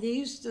 and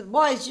the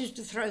boys used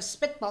to throw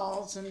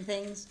spitballs and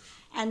things,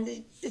 and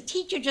the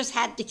teacher just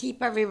had to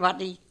keep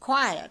everybody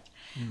quiet.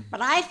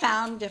 But I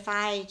found if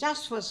I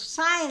just was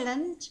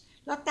silent,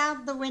 looked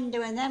out the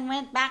window, and then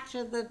went back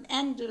to the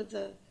end of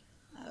the,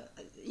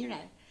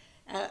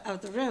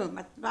 of the room,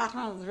 at the bottom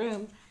of the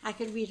room, I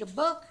could read a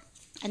book,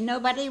 and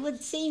nobody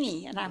would see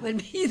me, and I would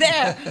be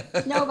there.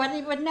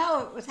 Nobody would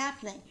know it was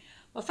happening.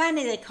 Well,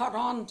 finally they caught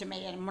on to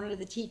me, and one of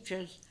the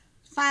teachers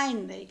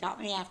finally got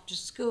me after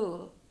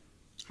school.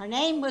 Her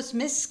name was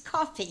Miss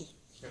Coffey,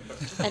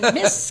 and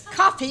Miss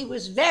Coffey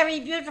was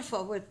very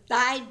beautiful with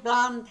dyed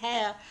blonde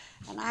hair,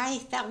 and I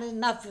fell in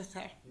love with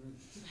her.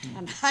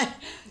 And I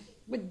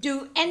would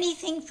do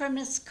anything for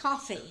Miss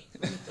Coffey.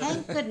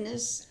 Thank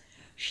goodness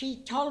she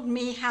told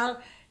me how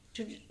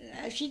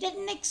she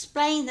didn't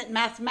explain that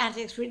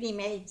mathematics really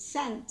made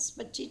sense,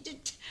 but she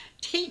did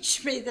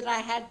teach me that I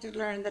had to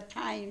learn the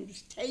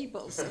times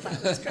tables if I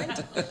was going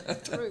to go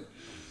through.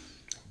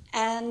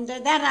 And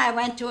then I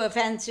went to a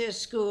fancier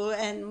school,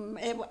 and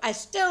I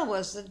still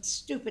was the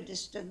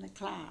stupidest in the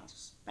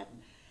class. But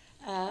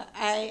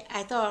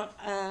I thought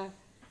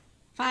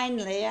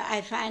finally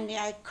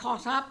I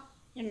caught up,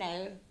 you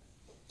know.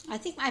 I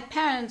think my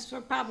parents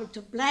were probably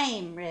to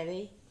blame,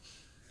 really,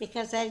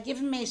 because they'd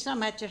given me so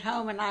much at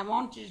home and I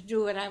wanted to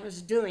do what I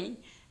was doing,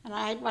 and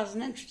I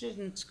wasn't interested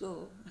in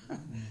school.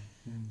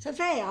 So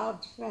very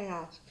odd, very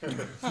odd.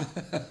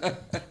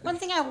 One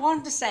thing I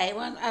want to say,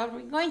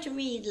 I'm going to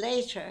read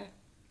later,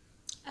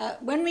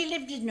 when we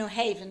lived in New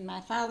Haven,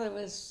 my father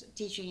was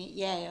teaching at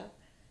Yale,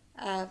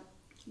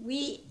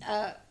 we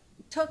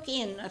took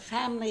in a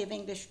family of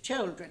English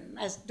children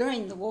as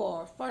during the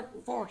war,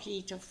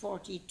 40 to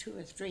 42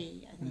 or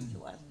 3, I think it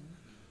was.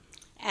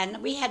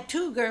 And we had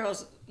 2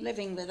 girls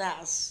living with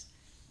us,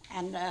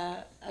 and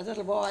a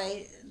little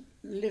boy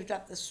lived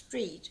up the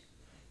street.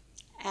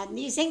 And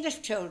these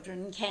English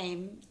children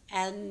came,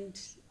 and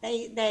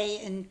they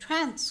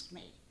entranced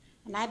me.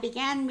 And I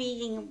began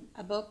reading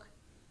a book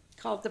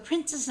called The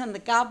Princess and the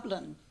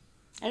Goblin.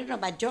 I don't know,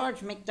 by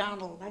George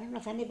MacDonald. I don't know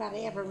if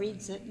anybody ever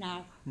reads it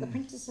now. The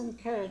Princess and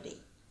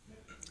Curdie.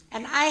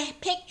 And I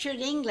pictured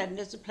England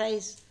as a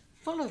place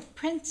full of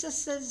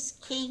princesses,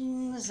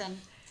 kings,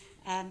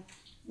 and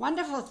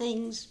wonderful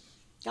things,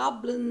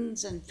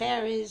 goblins and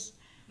fairies.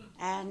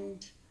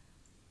 And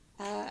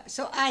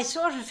so I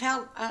sort of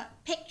felt a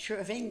picture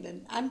of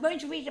England. I'm going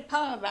to read a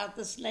poem about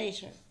this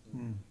later,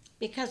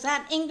 because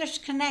that English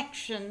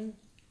connection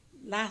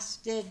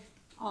lasted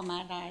all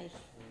my life,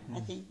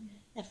 I think.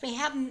 If we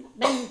hadn't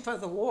been for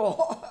the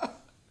war,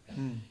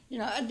 you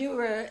know, and you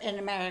were in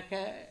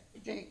America,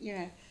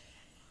 you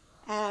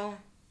know,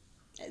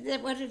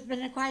 it would have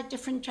been a quite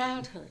different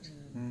childhood.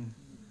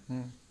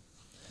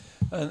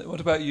 And what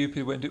about you,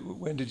 Peter? When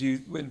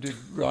did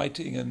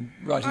writing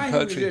poetry? I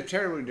think it was a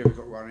terribly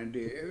difficult one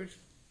indeed. It was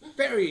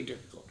very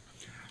difficult.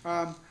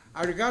 I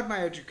regard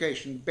my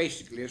education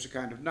basically as a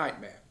kind of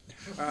nightmare.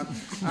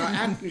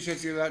 Anthony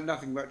says you learn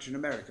nothing much in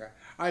America.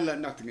 I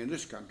learned nothing in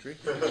this country.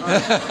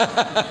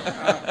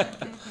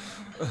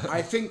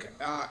 I think,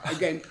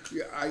 again,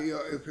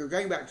 if you're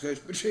going back to those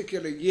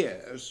particular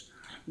years,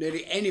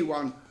 nearly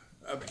anyone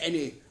of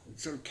any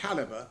sort of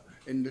calibre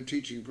in the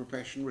teaching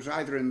profession was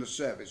either in the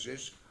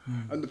services,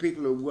 and the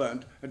people who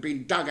weren't had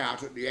been dug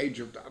out at the age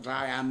that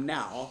I am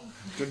now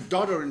to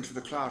dodder into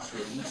the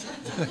classrooms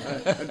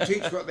and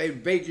teach what they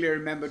vaguely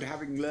remembered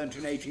having learnt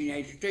in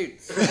 1882.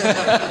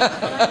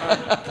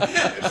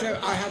 So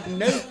I had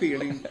no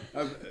feeling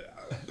of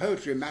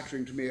poetry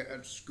mattering to me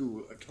at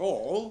school at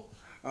all.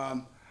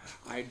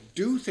 I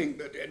do think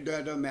that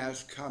de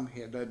Mer's come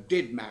hither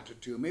did matter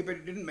to me, but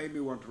it didn't make me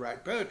want to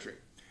write poetry.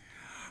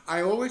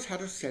 I always had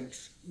a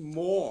sense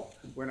more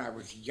when I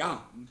was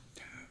young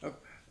of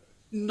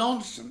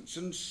nonsense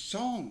and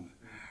song.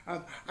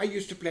 I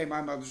used to play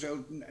my mother's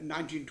old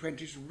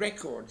 1920s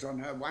records on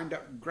her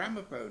wind-up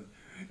gramophone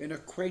in a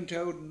quaint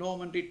old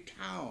Normandy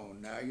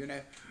town. You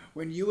know,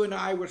 when you and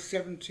I were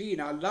 17,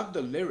 I loved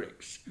the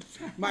lyrics.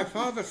 My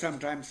father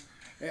sometimes,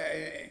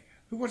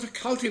 who was a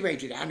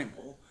cultivated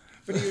animal,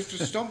 but he used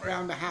to stomp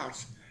around the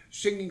house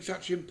singing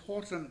such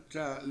important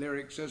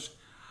lyrics as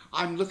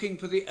 "I'm looking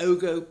for the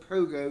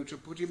Ogo-Pogo to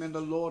put him in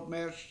the Lord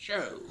Mayor's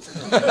show."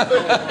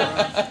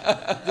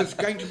 There's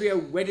going to be a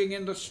wedding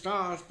in the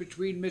stars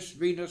between Miss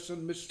Venus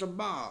and Mr.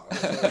 Mars.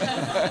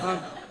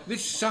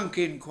 This sunk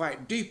in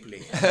quite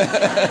deeply.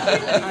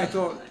 And I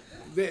thought,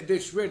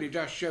 this really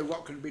does show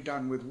what can be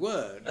done with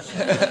words.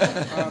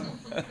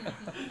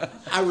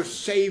 I was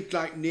saved,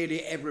 like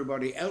nearly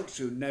everybody else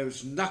who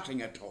knows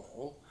nothing at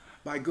all,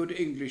 by good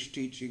English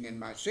teaching in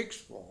my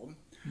sixth form.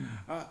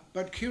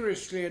 But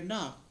curiously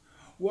enough,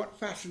 what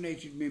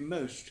fascinated me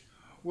most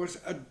was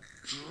a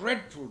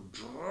dreadful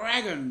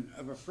dragon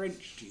of a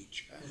French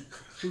teacher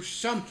who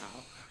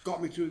somehow got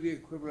me through the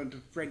equivalent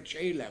of French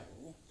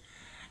A-level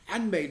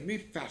and made me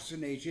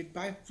fascinated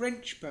by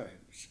French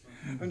poems.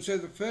 And so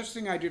the first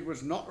thing I did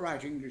was not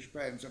write English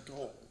poems at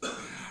all.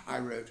 I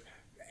wrote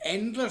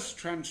endless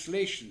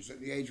translations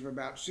at the age of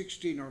about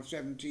 16 or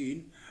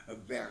 17 of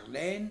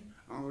Verlaine,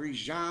 Henri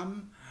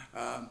James,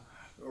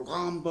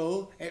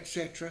 Rimbaud,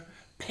 etc.,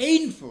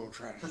 painful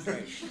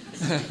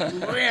translations,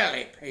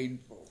 really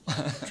painful,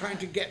 trying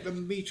to get the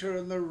metre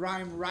and the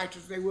rhyme right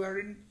as they were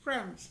in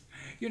France.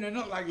 You know,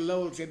 not like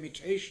Lowell's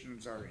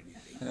imitations or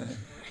anything.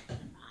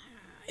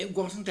 It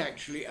wasn't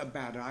actually a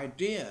bad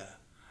idea.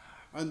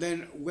 And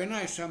then when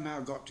I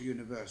somehow got to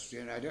university,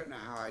 and I don't know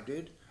how I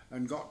did,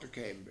 and got to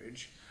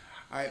Cambridge,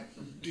 I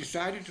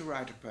decided to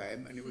write a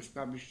poem, and it was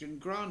published in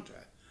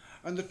Granta.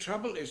 And the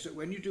trouble is that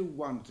when you do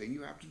one thing,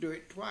 you have to do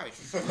it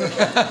twice.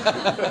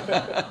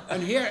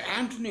 And here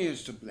Anthony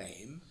is to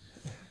blame,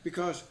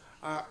 because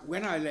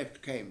when I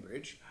left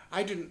Cambridge,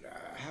 I didn't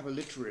have a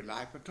literary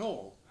life at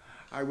all.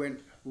 I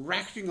went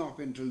racketing off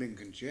into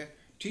Lincolnshire,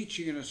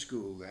 teaching in a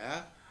school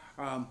there,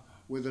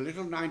 with a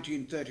little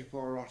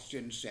 1934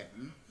 Austin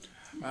 7,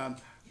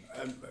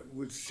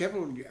 with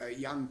several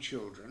young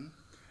children.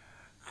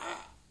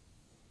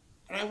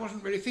 And I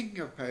wasn't really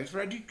thinking of poems,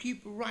 but I did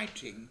keep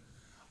writing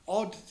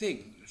odd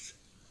things.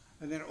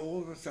 And then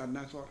all of a sudden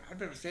I thought, I'd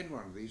better send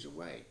one of these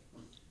away.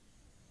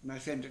 And I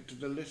sent it to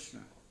the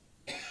listener.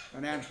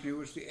 And Anthony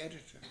was the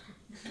editor.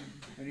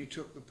 And he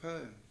took the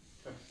poem.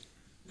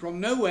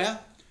 From nowhere,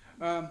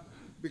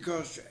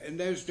 because in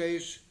those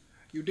days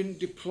you didn't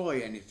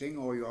deploy anything,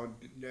 or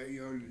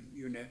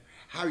you know,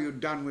 how you're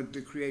done with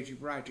the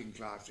creative writing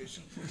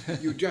classes.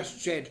 You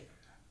just said,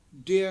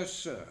 "Dear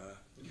sir,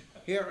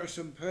 here are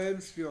some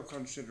poems for your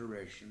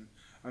consideration,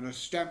 and a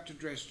stamped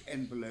addressed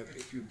envelope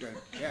if you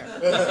don't care."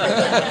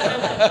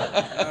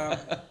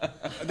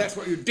 And that's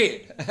what you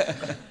did.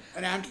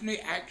 And Anthony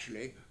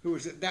actually, who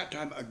was at that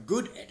time a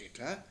good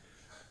editor,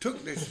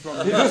 took this from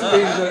me. It just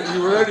means that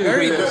you were only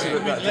Very a good.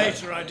 good editor.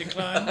 Later I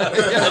declined. What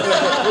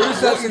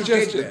was that What you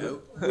did, suggestion?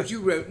 though, was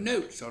you wrote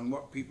notes on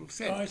what people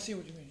said. Oh, I see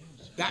what you mean.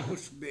 Yes. That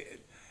was,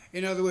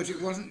 in other words,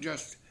 it wasn't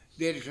just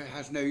the editor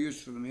has no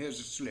use for them, here's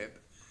a slip.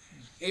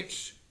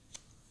 It's,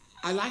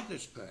 I like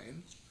this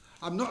poem.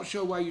 I'm not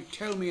sure why you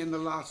tell me in the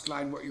last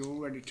line what you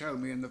already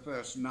told me in the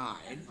first 9.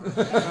 But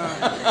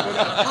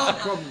apart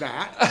from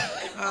that,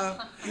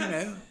 you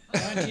know.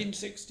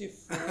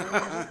 1964.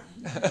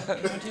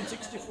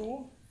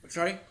 1964?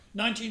 Sorry?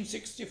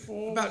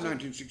 1964? About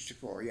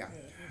 1964, yeah.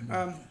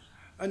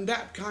 And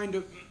that kind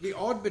of, the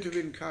odd bit of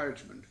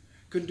encouragement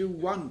can do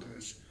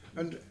wonders.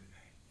 And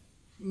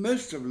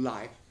most of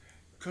life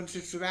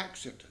consists of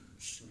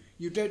accidents.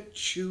 You don't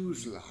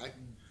choose life.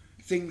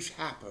 Things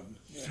happen.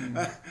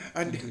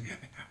 And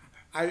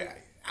I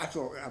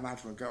thought I might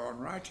as well go on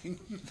writing.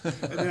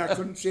 And then I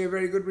couldn't see a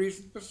very good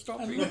reason for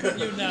stopping. And look at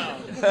you now.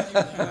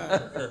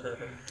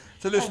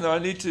 So listen, I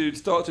need to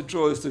start to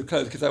draw this to a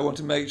close because I want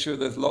to make sure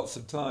there's lots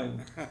of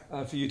time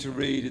for you to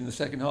read in the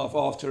second half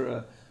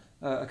after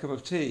a cup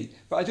of tea.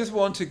 But I just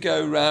want to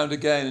go round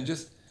again and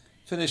just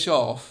finish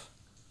off.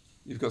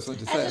 You've got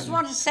something to say. I just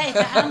want to say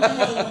to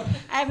Anthony,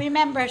 I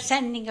remember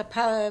sending a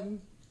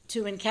poem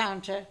to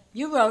Encounter.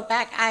 You wrote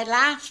back, "I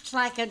laughed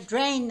like a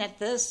drain at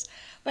this,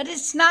 but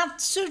it's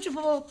not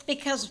suitable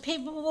because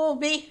people will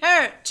be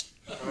hurt."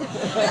 You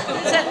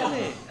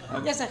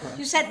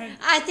said,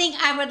 "I think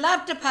I would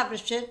love to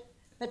publish it,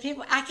 but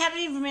people," I can't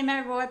even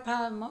remember what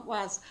poem it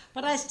was,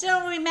 but I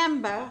still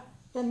remember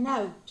the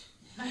note.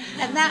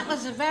 And that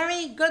was a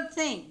very good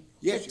thing.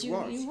 Yes, that it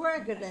was. You were a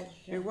good editor.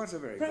 It was a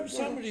very good Perhaps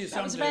somebody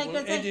That was a someday very will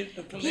good thing. edit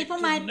the collected People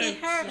might be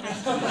notes. hurt.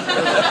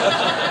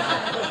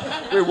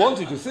 We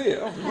wanted to see it.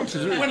 Oh, we wanted to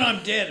read it. When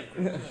I'm dead, of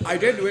course. I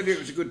don't know whether it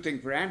was a good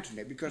thing for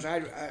Anthony, because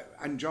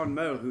and John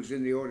Mole, who's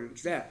in the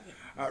audience there,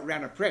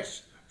 ran a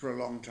press for a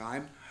long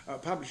time,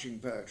 publishing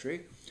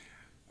poetry,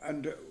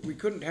 and we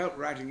couldn't help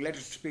writing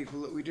letters to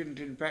people that we didn't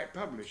in fact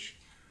publish.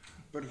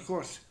 But of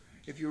course,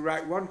 if you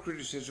write one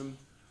criticism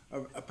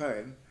of a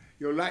poem,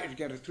 you're likely to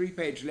get a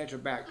 3-page letter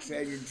back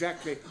saying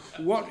exactly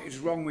what is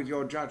wrong with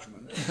your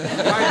judgment,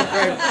 why the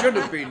poem should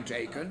have been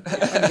taken,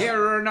 and here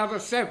are another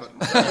 7.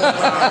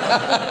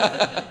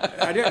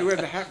 I don't know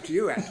whether that happened to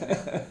you, actually.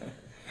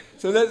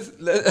 So let's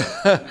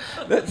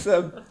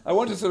I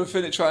want to sort of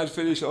try and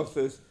finish off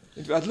this.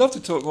 I'd love to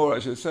talk more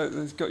actually. So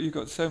you've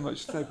got so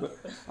much to say, but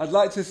I'd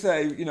like to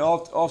say, you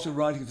know, after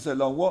writing for so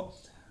long,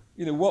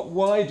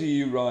 why do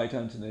you write,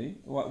 Anthony?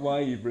 Why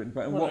you've written,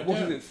 and Well,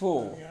 what is it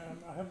for?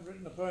 I haven't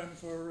written a poem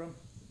for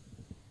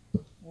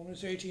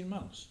almost 18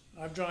 months.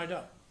 I've dried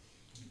up.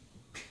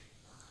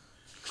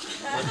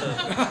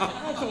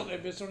 I thought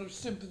they'd be sort of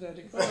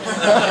sympathetic. Oh,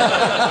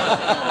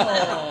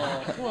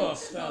 poor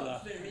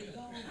fella.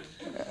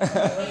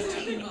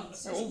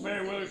 All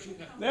very well.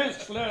 There's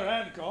Fleur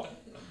Adcock,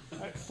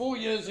 4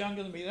 years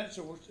younger than me. That's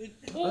all.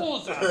 It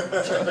pours out,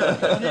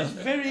 and it's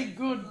very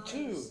good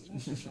too.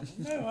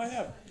 No, I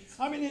have.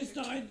 I mean, it's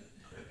not.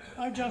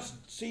 I just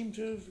seem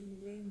to have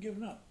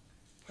given up.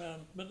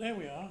 But there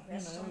we are.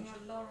 Rest on your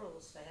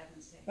laurels, for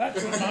heaven's sake.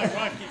 That's what my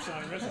wife keeps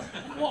saying.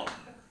 What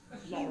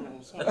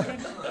laurels? I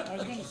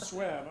was going to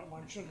swear, but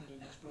one shouldn't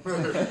in this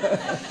place.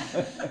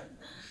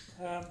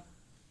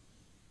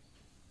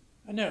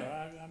 No,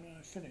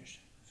 I'm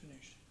finished.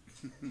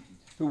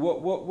 But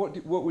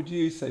what would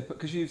you say?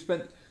 Because you've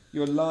spent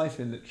your life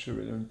in literature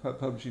and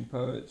publishing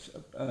poets,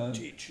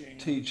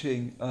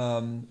 teaching,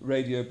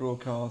 radio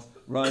broadcast,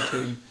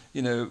 writing.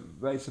 You know,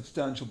 very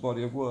substantial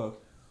body of work.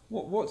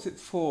 What's it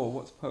for?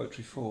 What's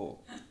poetry for?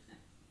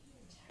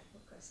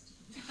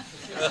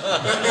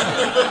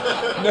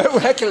 No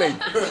heckling.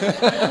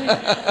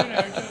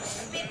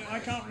 I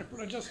can't.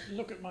 I just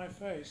look at my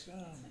face.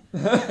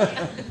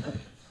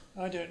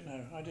 I don't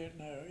know.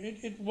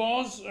 It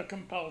was a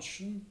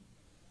compulsion.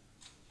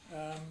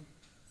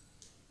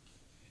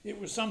 It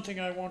was something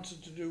I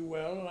wanted to do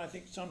well, and I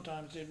think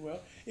sometimes did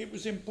well. It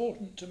was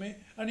important to me,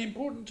 and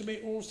important to me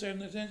also in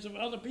the sense of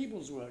other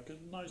people's work.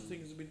 And nice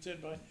things have been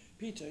said by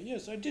Peter.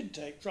 Yes, I did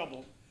take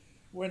trouble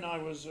when I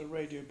was a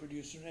radio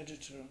producer and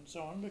editor and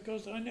so on,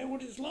 because I know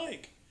what it's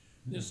like.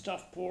 This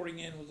stuff pouring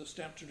in with the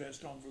stamped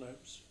addressed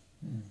envelopes.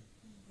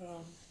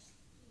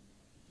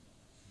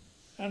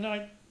 And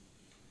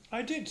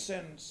I did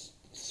send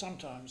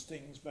sometimes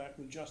things back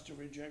with just a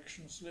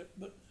rejection slip,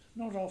 but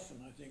not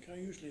often, I think. I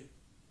usually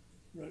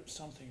wrote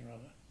something or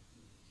other,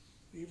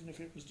 even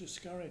if it was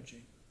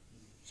discouraging,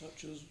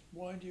 such as,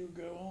 "Why do you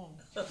go on?"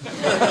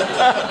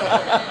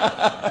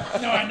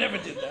 No, I never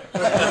did that.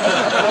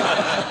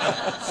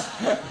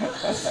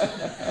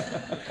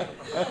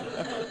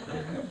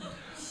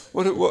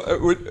 What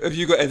have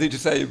you got anything to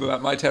say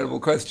about my terrible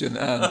question,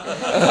 Anne?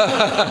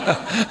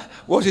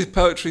 What is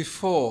poetry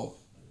for?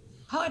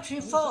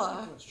 Poetry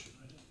for?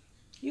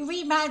 You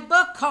read my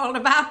book called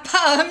About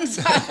Poems.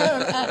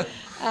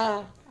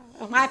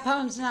 My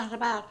poem's not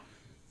about...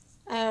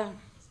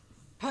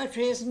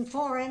 poetry isn't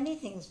for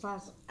anything as far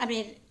as... I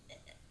mean,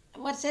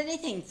 what's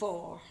anything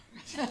for?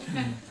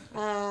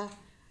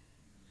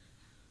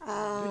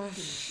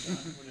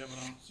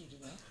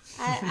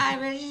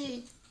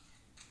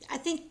 I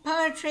think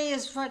poetry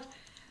is for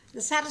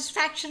the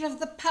satisfaction of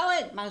the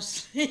poet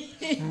mostly,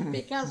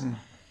 because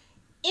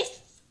if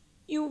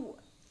you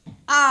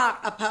are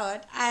a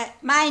poet,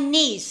 my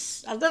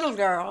niece, a little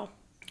girl,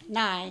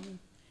 9,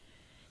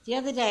 the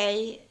other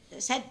day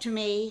said to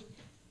me,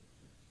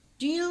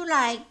 "Do you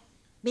like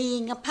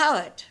being a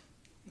poet?"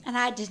 And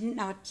I didn't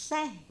know what to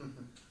say.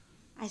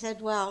 I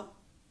said, "Well,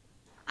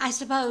 I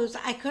suppose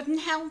I couldn't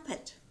help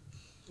it."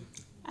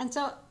 And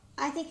so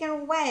I think in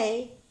a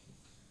way,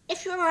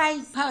 if you're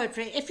writing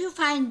poetry, if you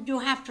find you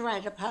have to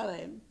write a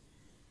poem,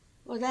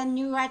 well, then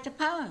you write a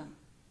poem.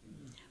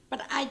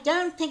 But I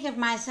don't think of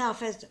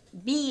myself as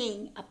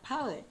being a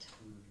poet.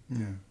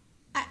 Yeah.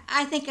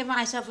 I think of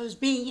myself as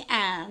being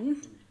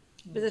Anne,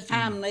 with a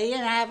family,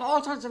 and I have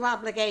all sorts of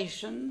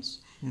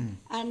obligations.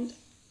 And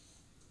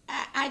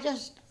I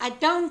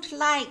don't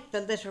like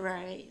the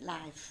literary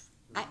life.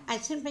 I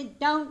simply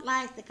don't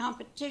like the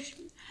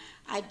competition.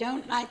 I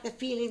don't like the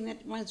feeling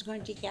that one's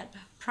going to get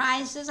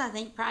prizes. I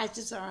think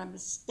prizes are a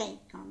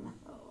mistake on the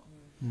whole.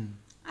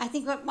 I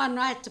think what one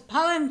writes a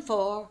poem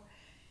for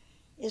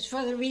is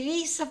for the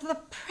release of the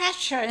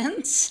pressure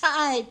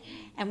inside.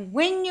 And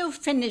when you've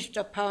finished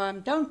a poem,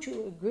 don't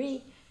you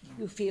agree?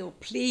 You feel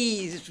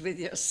pleased with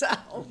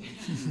yourself.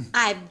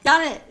 I've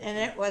done it, and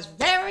it was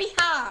very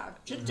hard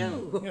to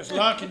do. Yes,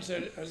 Larkin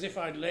said, as if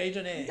I'd laid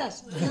an egg.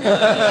 Yes. I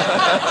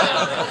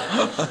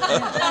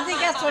think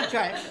that's what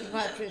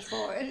poetry is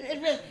for.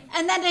 It really,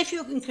 and then if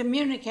you can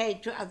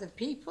communicate to other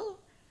people,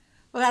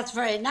 well, that's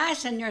very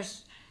nice, and you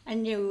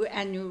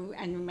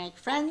make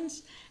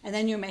friends, and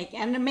then you make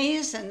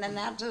enemies, and then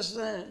that's just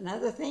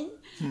another thing.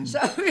 So,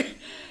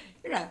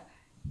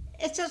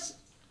 it's just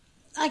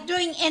like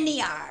doing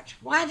any art.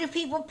 Why do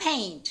people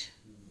paint?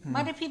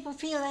 Why do people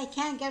feel they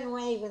can't get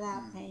away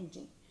without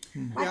painting?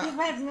 Why do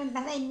people have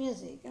to play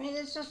music? I mean,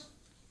 it's just...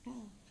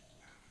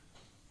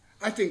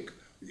 I think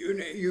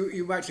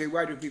you might say,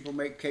 why do people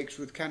make cakes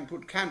with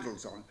put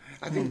candles on?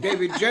 I think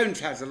David Jones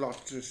has a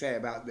lot to say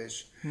about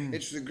this.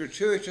 It's the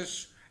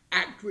gratuitous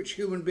act which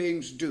human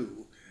beings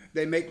do.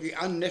 They make the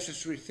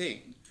unnecessary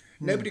thing.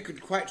 Nobody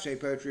could quite say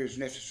poetry is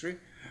necessary.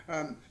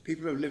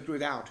 People have lived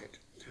without it.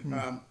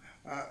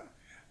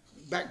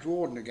 Back to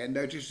Auden again,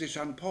 notice this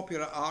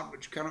unpopular art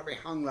which cannot be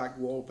hung like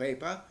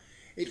wallpaper.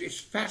 It is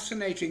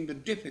fascinating, the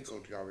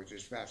difficulty of it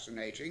is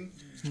fascinating,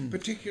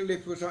 particularly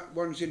if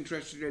one's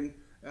interested in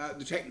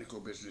the technical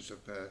business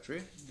of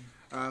poetry,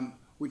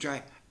 which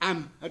I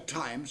am at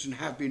times and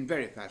have been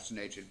very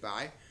fascinated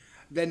by.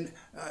 Then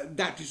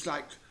that is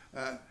like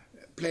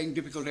playing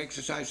difficult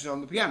exercises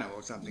on the piano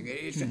or something.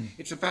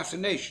 It's a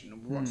fascination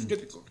of what's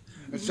difficult,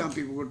 as some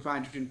people would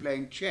find it in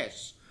playing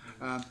chess.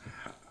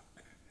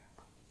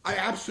 I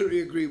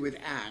absolutely agree with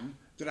Anne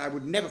that I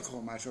would never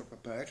call myself a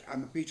poet.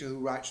 I'm a Peter who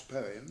writes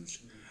poems.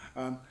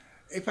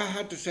 If I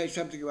had to say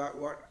something about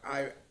what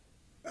I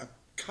have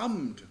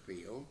come to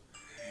feel,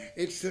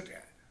 it's that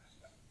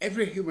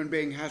every human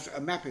being has a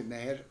map in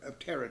their head of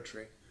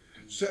territory,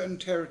 certain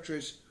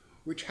territories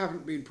which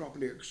haven't been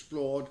properly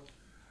explored,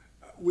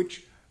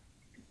 which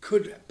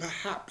could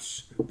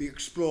perhaps be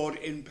explored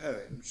in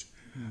poems.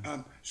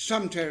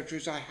 Some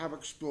territories I have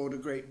explored a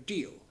great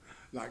deal,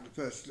 like the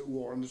First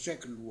War and the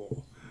Second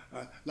War,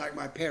 like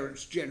my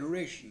parents'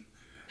 generation.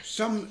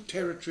 Some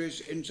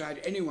territories inside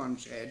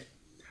anyone's head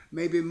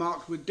may be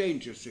marked with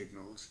danger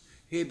signals.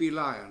 Here be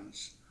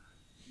lions.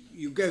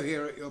 You go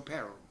here at your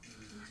peril.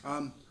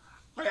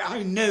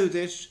 I know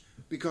this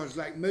because,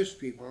 like most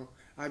people,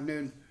 I've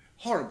known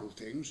horrible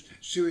things,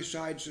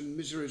 suicides and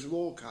miseries of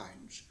all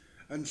kinds.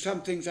 And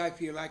some things I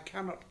feel I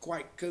cannot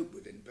quite cope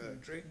with in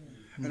poetry.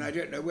 And I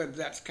don't know whether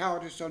that's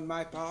cowardice on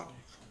my part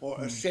or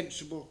a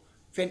sensible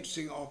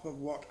fencing off of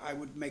what I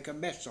would make a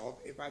mess of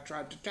if I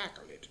tried to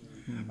tackle it.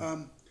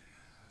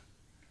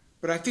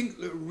 But I think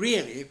that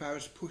really, if I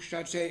was pushed,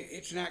 I'd say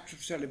it's an act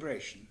of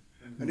celebration.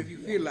 And if you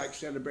feel like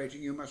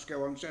celebrating, you must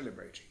go on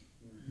celebrating.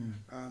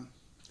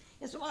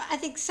 Yes, well, I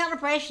think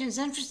celebration is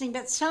interesting,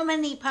 but so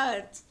many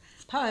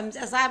poems,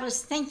 as I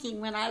was thinking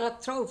when I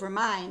looked over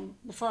mine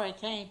before I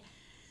came,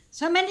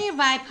 so many of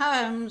my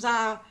poems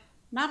are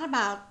not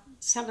about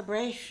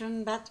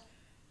celebration, but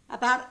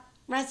about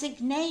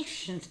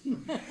resignation.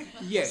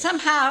 Yes.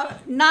 Somehow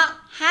not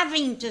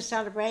having to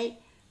celebrate,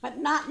 but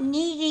not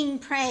needing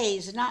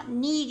praise, not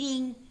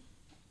needing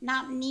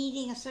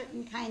a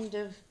certain kind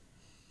of,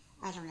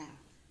 I don't know,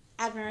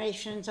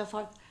 admiration and so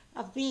forth,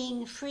 of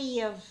being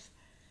free of,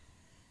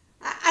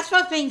 I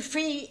suppose being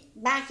free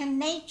back in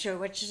nature,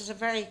 which is a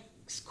very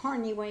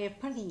corny way of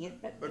putting it,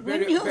 but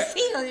when you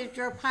feel that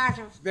you're part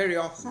of very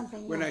often,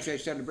 something when else. I say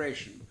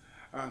celebration,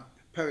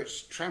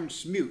 poets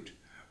transmute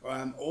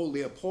all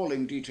the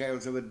appalling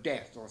details of a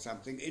death or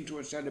something into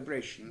a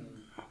celebration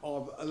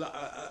of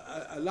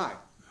a life.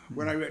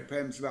 When I wrote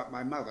poems about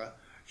my mother,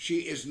 she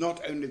is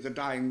not only the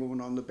dying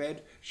woman on the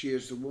bed, she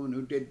is the woman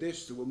who did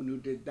this, the woman who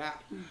did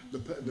that, the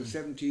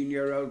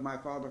 17-year-old my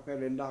father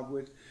fell in love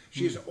with.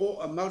 She is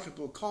a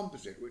multiple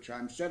composite, which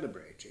I'm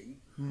celebrating,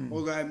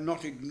 although I'm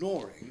not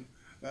ignoring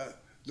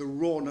the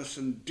rawness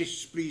and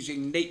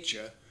displeasing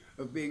nature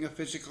of being a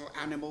physical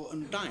animal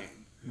and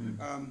dying.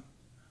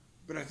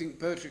 But I think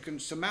poetry can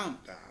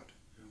surmount that,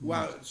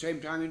 while at the same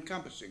time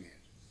encompassing it.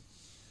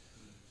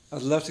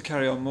 I'd love to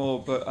carry on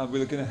more, but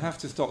we're going to have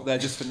to stop there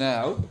just for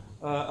now.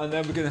 And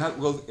then we're going to have,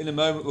 well, in a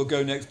moment we'll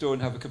go next door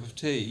and have a cup of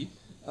tea.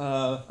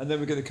 And then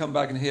we're going to come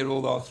back and hear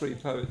all our three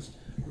poets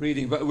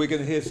reading, but we're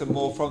going to hear some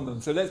more from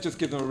them. So let's just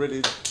give them a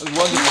wonderful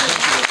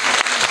thank you.